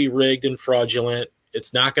is going to be rigged and fraudulent.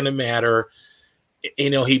 It's not going to matter.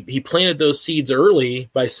 He planted those seeds early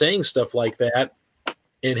by saying stuff like that,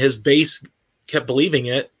 and his base kept believing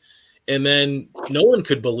it. And then no one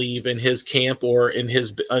could believe in his camp or in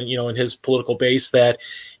his, in his political base that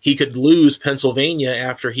he could lose Pennsylvania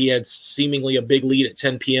after he had seemingly a big lead at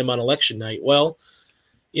 10 p.m. on election night. Well,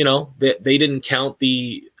 they didn't count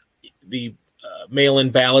the mail-in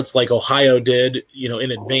ballots like Ohio did,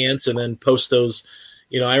 in advance and then post those.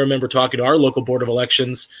 I remember talking to our local board of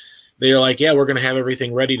elections. They're like, yeah, we're going to have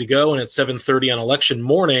everything ready to go. And at 7:30 on election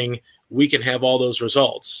morning, we can have all those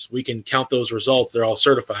results. We can count those results. They're all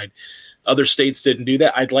certified. Other states didn't do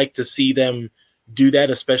that. I'd like to see them do that,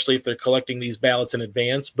 especially if they're collecting these ballots in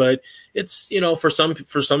advance. But it's, for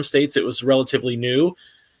some states, it was relatively new.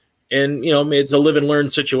 And, it's a live and learn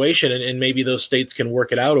situation. And maybe those states can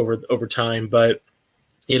work it out over time. But,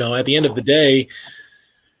 at the end of the day,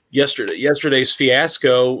 yesterday's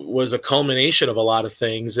fiasco was a culmination of a lot of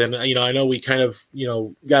things. And, I know we kind of,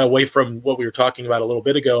 got away from what we were talking about a little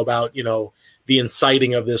bit ago about, the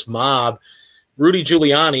inciting of this mob. Rudy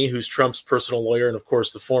Giuliani, who's Trump's personal lawyer and, of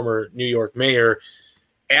course, the former New York mayor,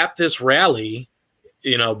 at this rally,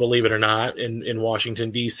 believe it or not, in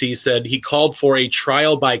Washington, D.C., said he called for a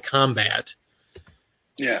trial by combat.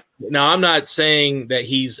 Yeah. Now, I'm not saying that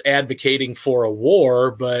he's advocating for a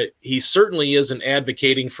war, but he certainly isn't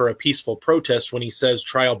advocating for a peaceful protest when he says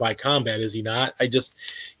trial by combat, is he not?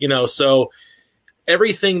 So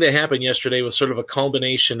everything that happened yesterday was sort of a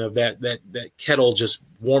culmination of that kettle just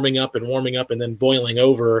warming up and then boiling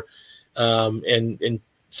over. And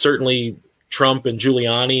certainly Trump and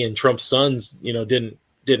Giuliani and Trump's sons,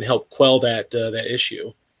 didn't help quell that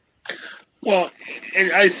issue. Well,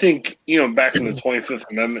 and I think, back in the 25th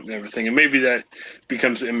Amendment and everything, and maybe that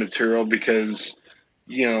becomes immaterial because,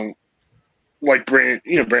 like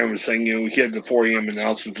Brandon was saying, he had the 4 a.m.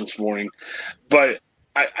 announcement this morning. But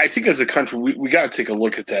I think as a country, we got to take a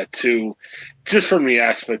look at that too, just from the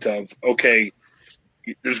aspect of, okay,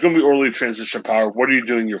 there's going to be early transition power. What are you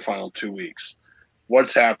doing your final 2 weeks?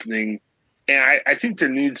 What's happening? And I think there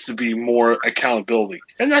needs to be more accountability.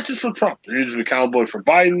 And not just for Trump. There needs to be accountability for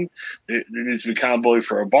Biden. There needs to be accountability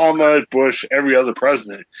for Obama, Bush, every other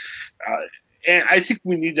president. And I think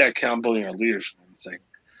we need that accountability in our leaders and everything.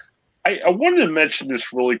 I wanted to mention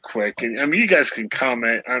this really quick. And, you guys can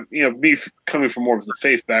comment. Me coming from more of the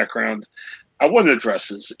faith background, I want to address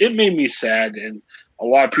this. It made me sad. And a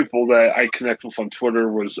lot of people that I connect with on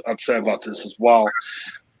Twitter was upset about this as well.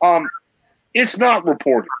 It's not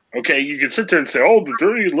reported, okay? You can sit there and say, oh, the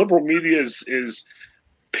dirty liberal media is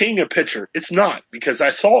painting a picture. It's not, because I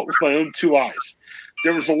saw it with my own 2 eyes.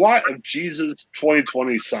 There was a lot of Jesus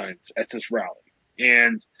 2020 signs at this rally.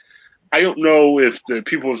 And I don't know if the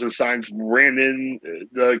people with the signs ran in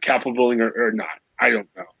the Capitol building or not. I don't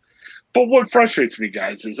know. But what frustrates me,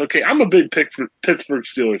 guys, is, okay, I'm a big Pittsburgh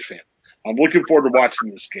Steelers fan. I'm looking forward to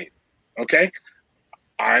watching this game, okay?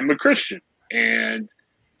 I'm a Christian, and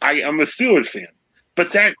I am a Steelers fan,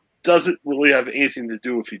 but that doesn't really have anything to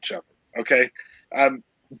do with each other, okay?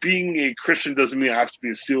 Being a Christian doesn't mean I have to be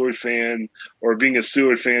a Steelers fan, or being a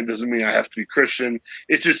Steelers fan doesn't mean I have to be Christian.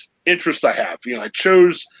 It's just interest I have. I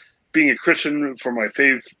chose being a Christian for my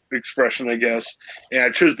faith expression, I guess, and I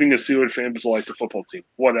chose being a Steelers fan because I like the football team,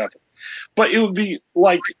 whatever. But it would be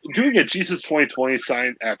like doing a Jesus 2020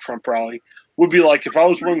 sign at Trump rally would be like if I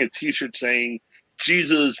was wearing a T-shirt saying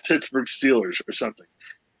Jesus Pittsburgh Steelers or something.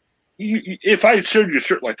 if I showed you a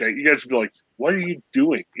shirt like that, you guys would be like, "What are you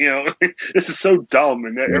doing?" This is so dumb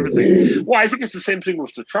and everything. Well, I think it's the same thing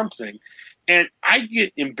with the Trump thing, and I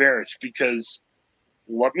get embarrassed because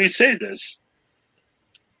let me say this: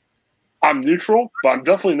 I'm neutral, but I'm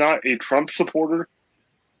definitely not a Trump supporter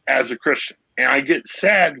as a Christian, and I get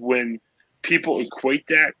sad when people equate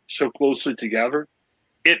that so closely together.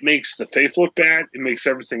 It makes the faith look bad. It makes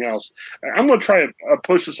everything else. I'm going to try to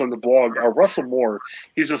post this on the blog. Russell Moore,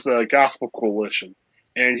 he's just the Gospel Coalition,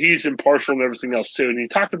 and he's impartial and everything else too. And he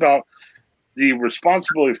talked about the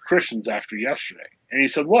responsibility of Christians after yesterday. And he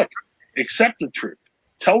said, look, accept the truth.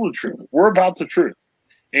 Tell the truth. We're about the truth.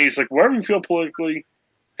 And he's like, whatever you feel politically,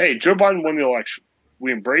 hey, Joe Biden won the election.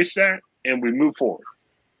 We embrace that, and we move forward.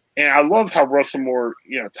 And I love how Russell Moore,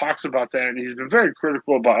 talks about that, and he's been very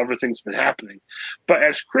critical about everything that's been happening. But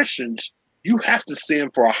as Christians, you have to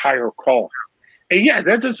stand for a higher calling. And yeah,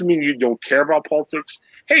 that doesn't mean you don't care about politics.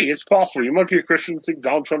 Hey, it's possible. You might be a Christian and think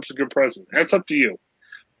Donald Trump's a good president. That's up to you.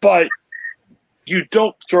 But you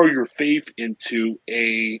don't throw your faith into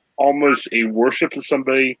almost a worship of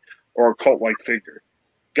somebody or a cult-like figure.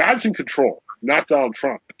 God's in control, not Donald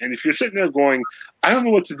Trump. And if you're sitting there going, I don't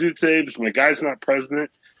know what to do today because my guy's not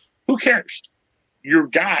president, who cares? Your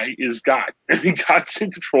guy is God. I mean, God's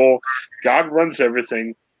in control. God runs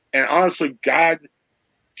everything. And honestly, God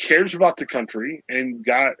cares about the country, and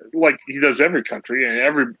God, like he does every country and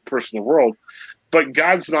every person in the world, but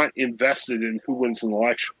God's not invested in who wins an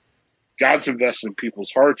election. God's invested in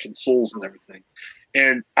people's hearts and souls and everything.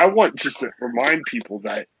 And I want just to remind people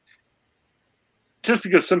that just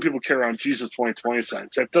because some people carry on Jesus 2020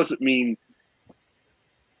 signs, that doesn't mean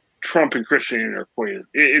Trump and Christianity are equated.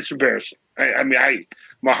 It's embarrassing.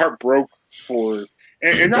 My heart broke for,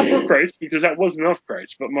 and not for Christ, because that wasn't of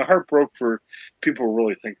Christ, but my heart broke for people who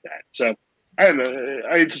really think that. So I don't know.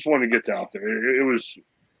 I just want to get that out there.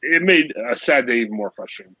 It made a sad day even more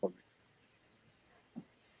frustrating for me.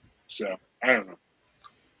 So I don't know.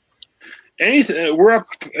 Anything? We're up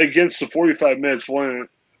against the 45 minutes. Want to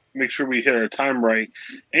make sure we hit our time right.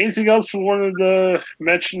 Anything else we wanted to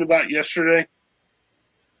mention about yesterday?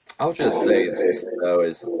 I'll just say this, though,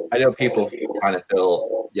 is I know people kind of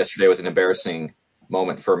feel yesterday was an embarrassing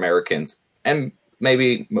moment for Americans, and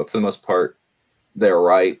maybe for the most part, they're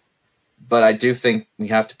right. But I do think we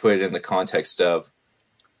have to put it in the context of,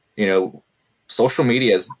 social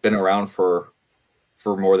media has been around for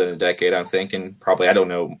more than a decade. I'm thinking probably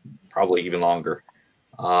even longer.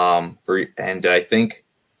 And I think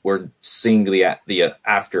we're seeing the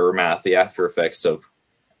aftermath, the after effects of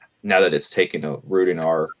now that it's taken a root in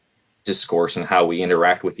our discourse and how we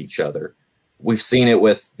interact with each other. We've seen it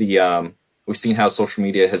with we've seen how social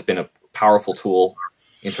media has been a powerful tool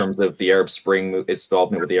in terms of the Arab Spring, its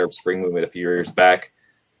involvement with the Arab Spring movement a few years back,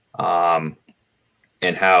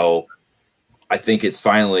 and how I think it's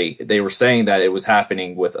finally, they were saying that it was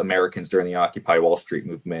happening with Americans during the Occupy Wall Street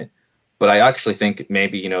movement, but I actually think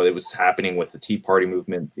maybe, it was happening with the Tea Party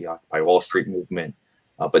movement, the Occupy Wall Street movement,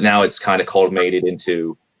 but now it's kind of culminated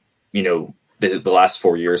into, the last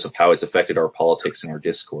 4 years of how it's affected our politics and our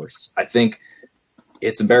discourse. I think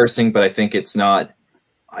it's embarrassing, but I think it's not.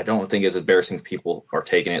 I don't think it's embarrassing if people are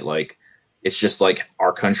taking it like it's just like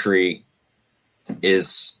our country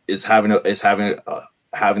is having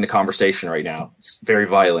the conversation right now. It's very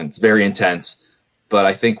violent, it's very intense, but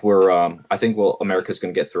I think America's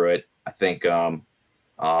going to get through it. I think our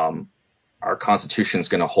Constitution is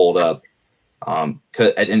going to hold up. And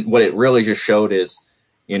what it really just showed is,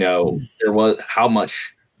 there was how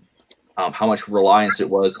much reliance it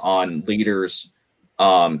was on leaders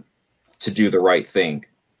to do the right thing.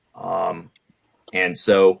 And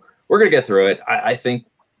so we're going to get through it. I think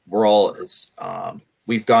we're all,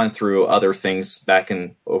 we've gone through other things back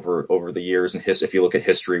in over the years in history. If you look at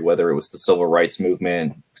history, whether it was the civil rights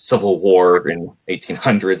movement, Civil War in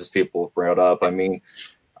 1800s, as people have brought up. And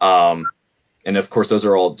of course, those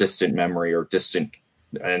are all distant memory or distant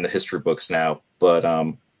in the history books now. But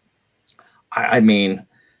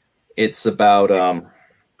it's about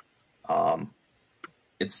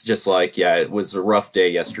it's just like, yeah, it was a rough day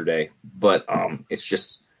yesterday, but it's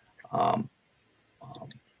just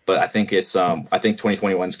but I think I think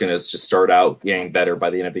 2021 is going to just start out getting better by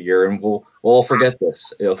the end of the year, and we'll all forget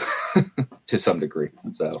this to some degree.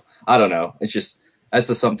 So I don't know. It's just, that's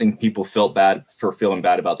just something people felt bad for, feeling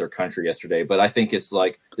bad about their country yesterday. But I think it's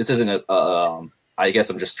like, this isn't I guess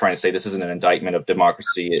I'm just trying to say this isn't an indictment of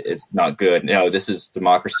democracy. It's not good. No, this is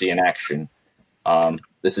democracy in action.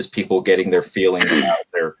 This is people getting their feelings out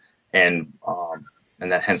there, and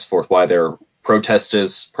that henceforth why their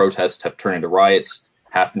protests have turned into riots.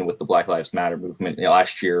 Happened with the Black Lives Matter movement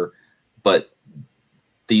last year, but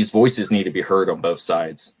these voices need to be heard on both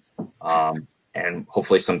sides. And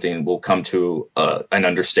hopefully something will come to an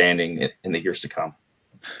understanding in the years to come.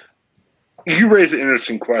 You raise an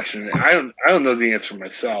interesting question. I don't know the answer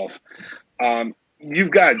myself.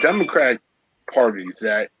 You've got Democratic parties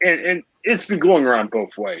that, and it's been going around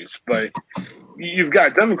both ways, but you've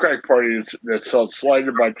got Democratic parties that felt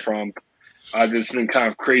slighted by Trump. There's been kind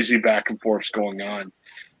of crazy back and forth going on.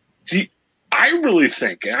 I really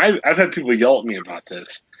think, and I've had people yell at me about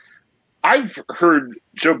this, I've heard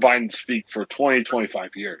Joe Biden speak for 20,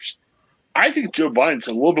 25 years. I think Joe Biden's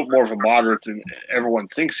a little bit more of a moderate than everyone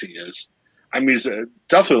thinks he is. I mean, he's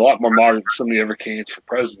definitely a lot more moderate than somebody ever candidates for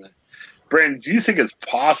president. Brandon, do you think it's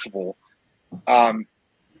possible? I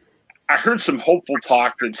heard some hopeful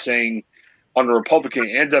talk that's saying on the Republican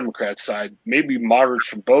and Democrat side, maybe moderates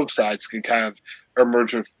from both sides can kind of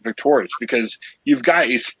emerge victorious because you've got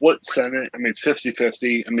a split Senate. I mean, it's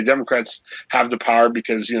 50-50. I mean, Democrats have the power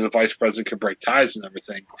because, the vice president can break ties and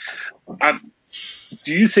everything.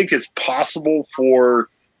 Do you think it's possible for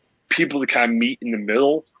people to kind of meet in the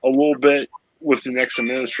middle a little bit with the next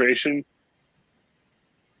administration?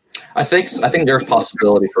 I think there's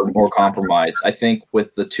possibility for more compromise. I think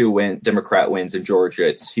with the two Democrat wins in Georgia,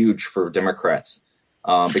 it's huge for Democrats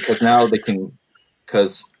because now they can.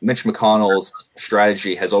 Because Mitch McConnell's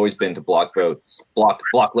strategy has always been to block votes, block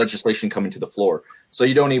legislation coming to the floor. So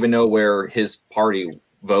you don't even know where his party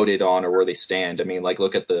voted on or where they stand. I mean, like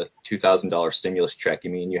look at the $2,000 stimulus check. I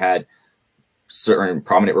mean, you had certain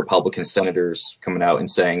prominent Republican senators coming out and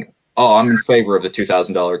saying, "Oh, I'm in favor of the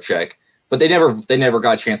 $2,000 check." But they never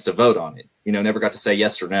got a chance to vote on it. Never got to say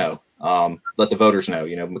yes or no. Let the voters know.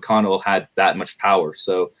 McConnell had that much power.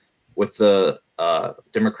 So with the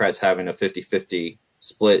Democrats having a 50-50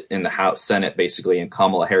 split in the House, Senate, basically, and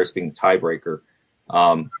Kamala Harris being the tiebreaker,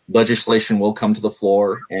 legislation will come to the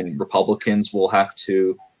floor, and Republicans will have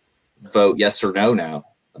to vote yes or no. Now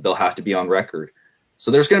they'll have to be on record. So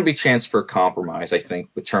there's going to be a chance for compromise, I think,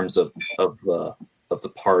 in terms of the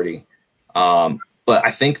party. But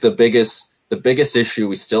I think the biggest issue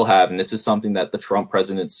we still have, and this is something that the Trump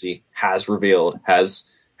presidency has revealed, has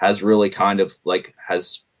really kind of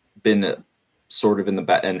has been sort of in the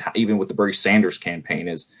back, and even with the Bernie Sanders campaign,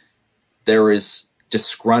 is there is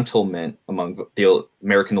disgruntlement among the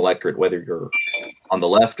American electorate, whether you're on the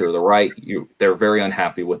left or the right. They're very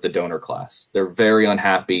unhappy with the donor class. They're very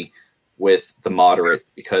unhappy with the moderates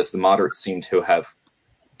because the moderates seem to have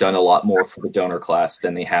done a lot more for the donor class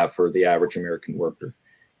than they have for the average American worker.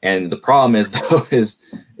 And the problem is, though,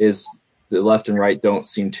 is the left and right don't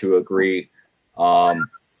seem to agree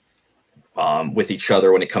with each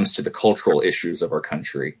other when it comes to the cultural issues of our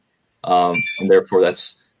country, and therefore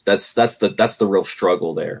that's the real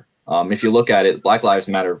struggle there. If you look at it, Black Lives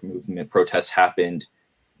Matter movement protests happened,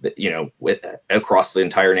 across the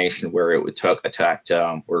entire nation, where it attacked,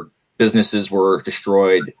 where businesses were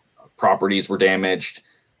destroyed, properties were damaged.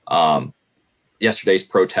 Yesterday's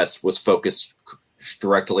protest was focused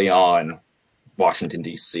directly on Washington,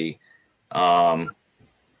 D.C.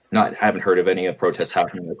 Haven't heard of any protests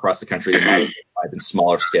happening across the country. It might have been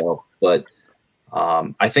smaller scale, but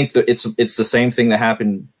I think that it's the same thing that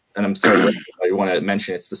happened. And I'm sorry, I want to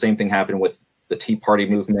mention it's the same thing happened with the Tea Party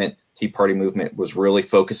movement. Tea Party movement was really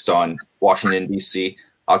focused on Washington, D.C.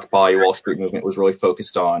 Occupy Wall Street movement was really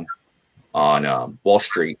focused on Wall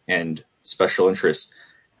Street and special interests.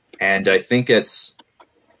 And I think it's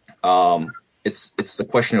the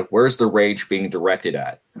question of where's the rage being directed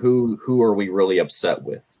at? Who are we really upset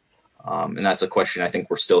with? And that's a question I think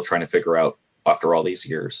we're still trying to figure out after all these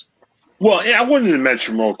years. Well, I wanted to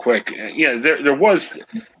mention real quick. There was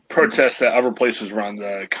protests at other places around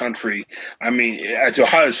the country. I mean, at the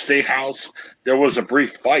Ohio State House, there was a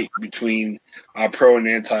brief fight between pro and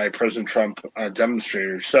anti-President Trump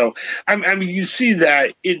demonstrators. So, I mean, you see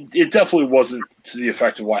that it definitely wasn't to the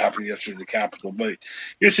effect of what happened yesterday at the Capitol, but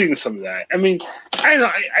you're seeing some of that. I mean,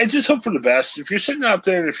 I just hope for the best. If you're sitting out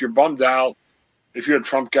there and if you're bummed out, if you're a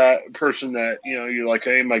Trump person that, you're like,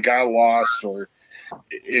 hey, my guy lost, or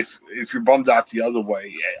if you're bummed out the other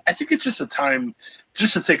way, I think it's just a time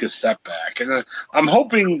just to take a step back. And I'm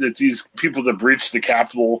hoping that these people that breached the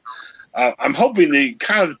Capitol, I'm hoping they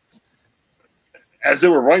kind of, as they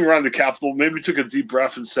were running around the Capitol, maybe took a deep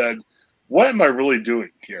breath and said, what am I really doing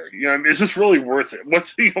here? Is this really worth it?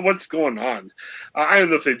 What's going on? I don't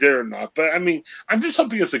know if they did or not, but I mean, I'm just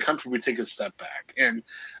hoping as a country we take a step back. And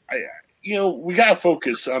we got to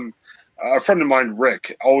focus. A friend of mine,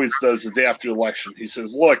 Rick, always does the day after the election. He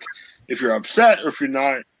says, look, if you're upset or if you're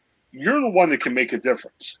not, you're the one that can make a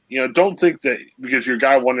difference. Don't think that because your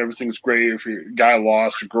guy won, everything's great. If your guy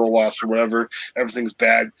lost or girl lost or whatever, everything's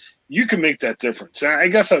bad. You can make that difference. And I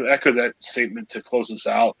guess I'd echo that statement to close us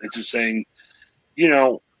out and just saying,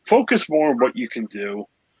 focus more on what you can do.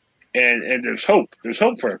 And there's hope. There's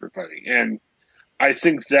hope for everybody. And I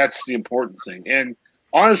think that's the important thing. And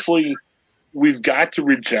honestly, we've got to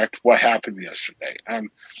reject what happened yesterday.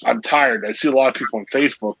 I'm tired. I see a lot of people on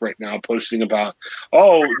Facebook right now posting about,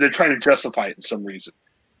 they're trying to justify it in some reason.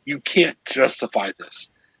 You can't justify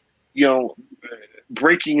this.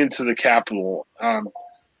 Breaking into the Capitol,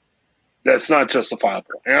 that's not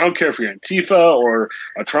justifiable. And I don't care if you're Antifa or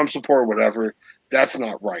a Trump supporter or whatever. That's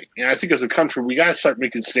not right. And I think as a country, we got to start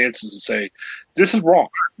making stances and say, this is wrong.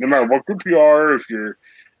 No matter what group you are,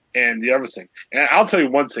 and the other thing. And I'll tell you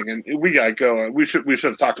one thing, and we got to go. We should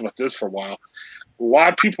have talked about this for a while. A lot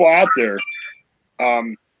of people out there,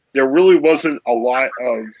 there really wasn't a lot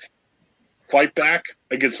of fight back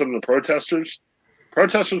against some of the protesters.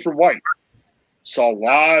 Protesters were white. Saw a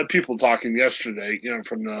lot of people talking yesterday, and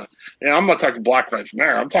I'm not talking Black Lives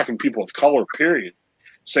Matter. I'm talking people of color, period.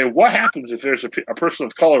 Say, what happens if there's a person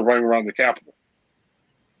of color running around the Capitol?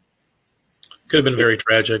 Could have been very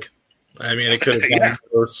tragic. I mean, it could have been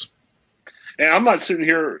worse. And I'm not sitting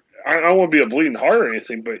here, I don't want to be a bleeding heart or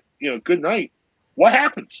anything, but, good night. What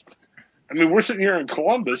happens? I mean, we're sitting here in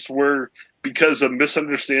Columbus where, because of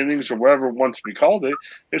misunderstandings or whatever wants to be called it,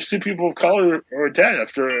 there's 2 people of color are dead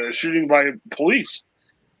after a shooting by police.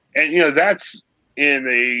 And, that's in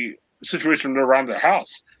a situation around their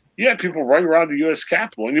house. You have people running around the U.S.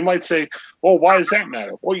 Capitol, and you might say, well, why does that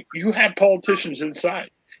matter? Well, you have politicians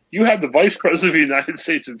inside. You have the vice president of the United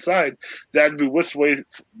States inside that would be whisked away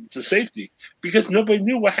to safety because nobody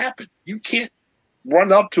knew what happened. You can't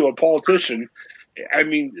run up to a politician. I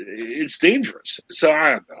mean, it's dangerous. So I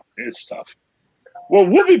don't know. It's tough. Well,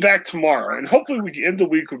 we'll be back tomorrow, and hopefully we can end the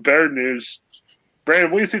week with better news.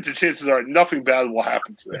 Brandon, what do you think the chances are nothing bad will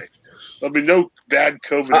happen today? There'll be no bad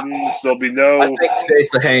COVID news. There'll be no. I think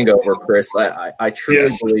today's the hangover, Chris. I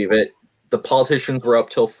truly believe it. The politicians were up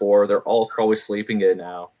till 4. They're all probably sleeping in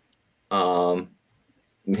now. So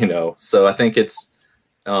I think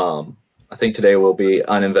I think today will be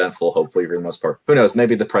uneventful, hopefully, for the most part. Who knows?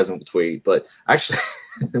 Maybe the president will tweet, but actually,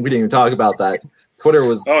 we didn't even talk about that. Twitter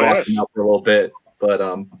was locking up for a little bit, but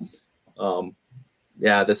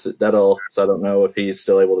that'll. So I don't know if he's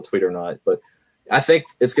still able to tweet or not, but I think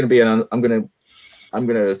it's going to be I'm going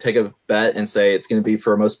to take a bet and say it's going to be,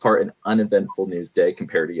 for the most part, an uneventful news day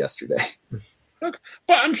compared to yesterday. Okay.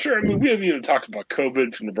 But I'm sure, we haven't even talked about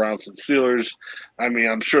COVID from the Browns and Steelers.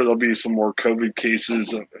 I'm sure there'll be some more COVID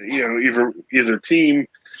cases, either team.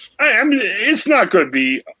 It's not going to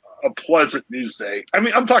be a pleasant news day.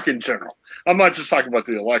 I'm talking general. I'm not just talking about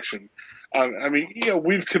the election.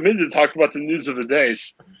 We've committed to talk about the news of the day.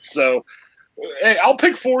 So I'll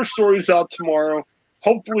pick 4 stories out tomorrow.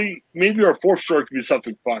 Hopefully, maybe our 4th story can be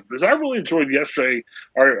something fun. Because I really enjoyed yesterday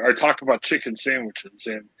our talk about chicken sandwiches.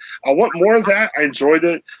 And I want more of that. I enjoyed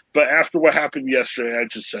it. But after what happened yesterday, I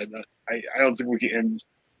just said that I don't think we can end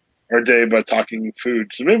our day by talking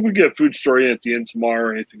food. So maybe we get a food story at the end tomorrow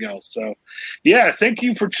or anything else. So, thank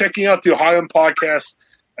you for checking out the Ohioan podcast.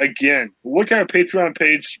 Again, look at our Patreon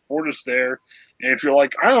page, support us there. And if you're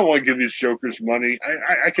like, I don't want to give these jokers money,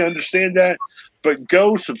 I can understand that. But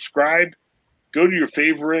go subscribe. Go to your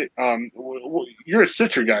favorite. You're a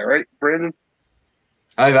Stitcher guy, right, Brandon?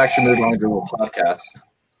 I've actually moved on to Google Podcasts.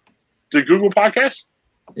 To Google Podcasts?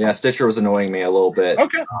 Yeah, Stitcher was annoying me a little bit.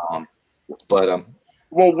 Okay. Well,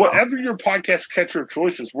 whatever your podcast catcher of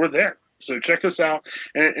choice is, we're there. So check us out.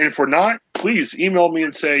 And if we're not, please email me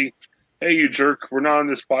and say, hey, you jerk, we're not on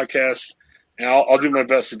this podcast. And I'll do my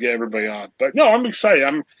best to get everybody on. But no, I'm excited.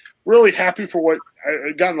 I'm really happy for what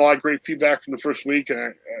I've gotten a lot of great feedback from the first week, and I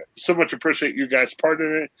so much appreciate you guys part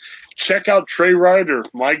in it. Check out Trey Ryder,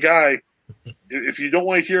 my guy. If you don't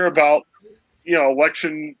want to hear about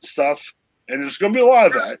election stuff, and there's going to be a lot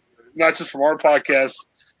of that, not just from our podcast,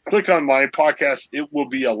 click on my podcast. It will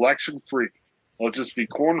be election free. It'll just be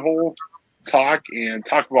cornhole talk and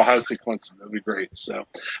talk about how to say Clemson. That'd be great. So,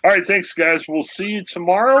 all right, thanks, guys. We'll see you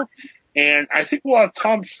tomorrow. And I think we'll have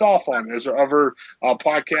Tom Stoff on as our other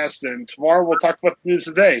podcast. And tomorrow we'll talk about the news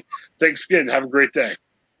today. Thanks again. Have a great day.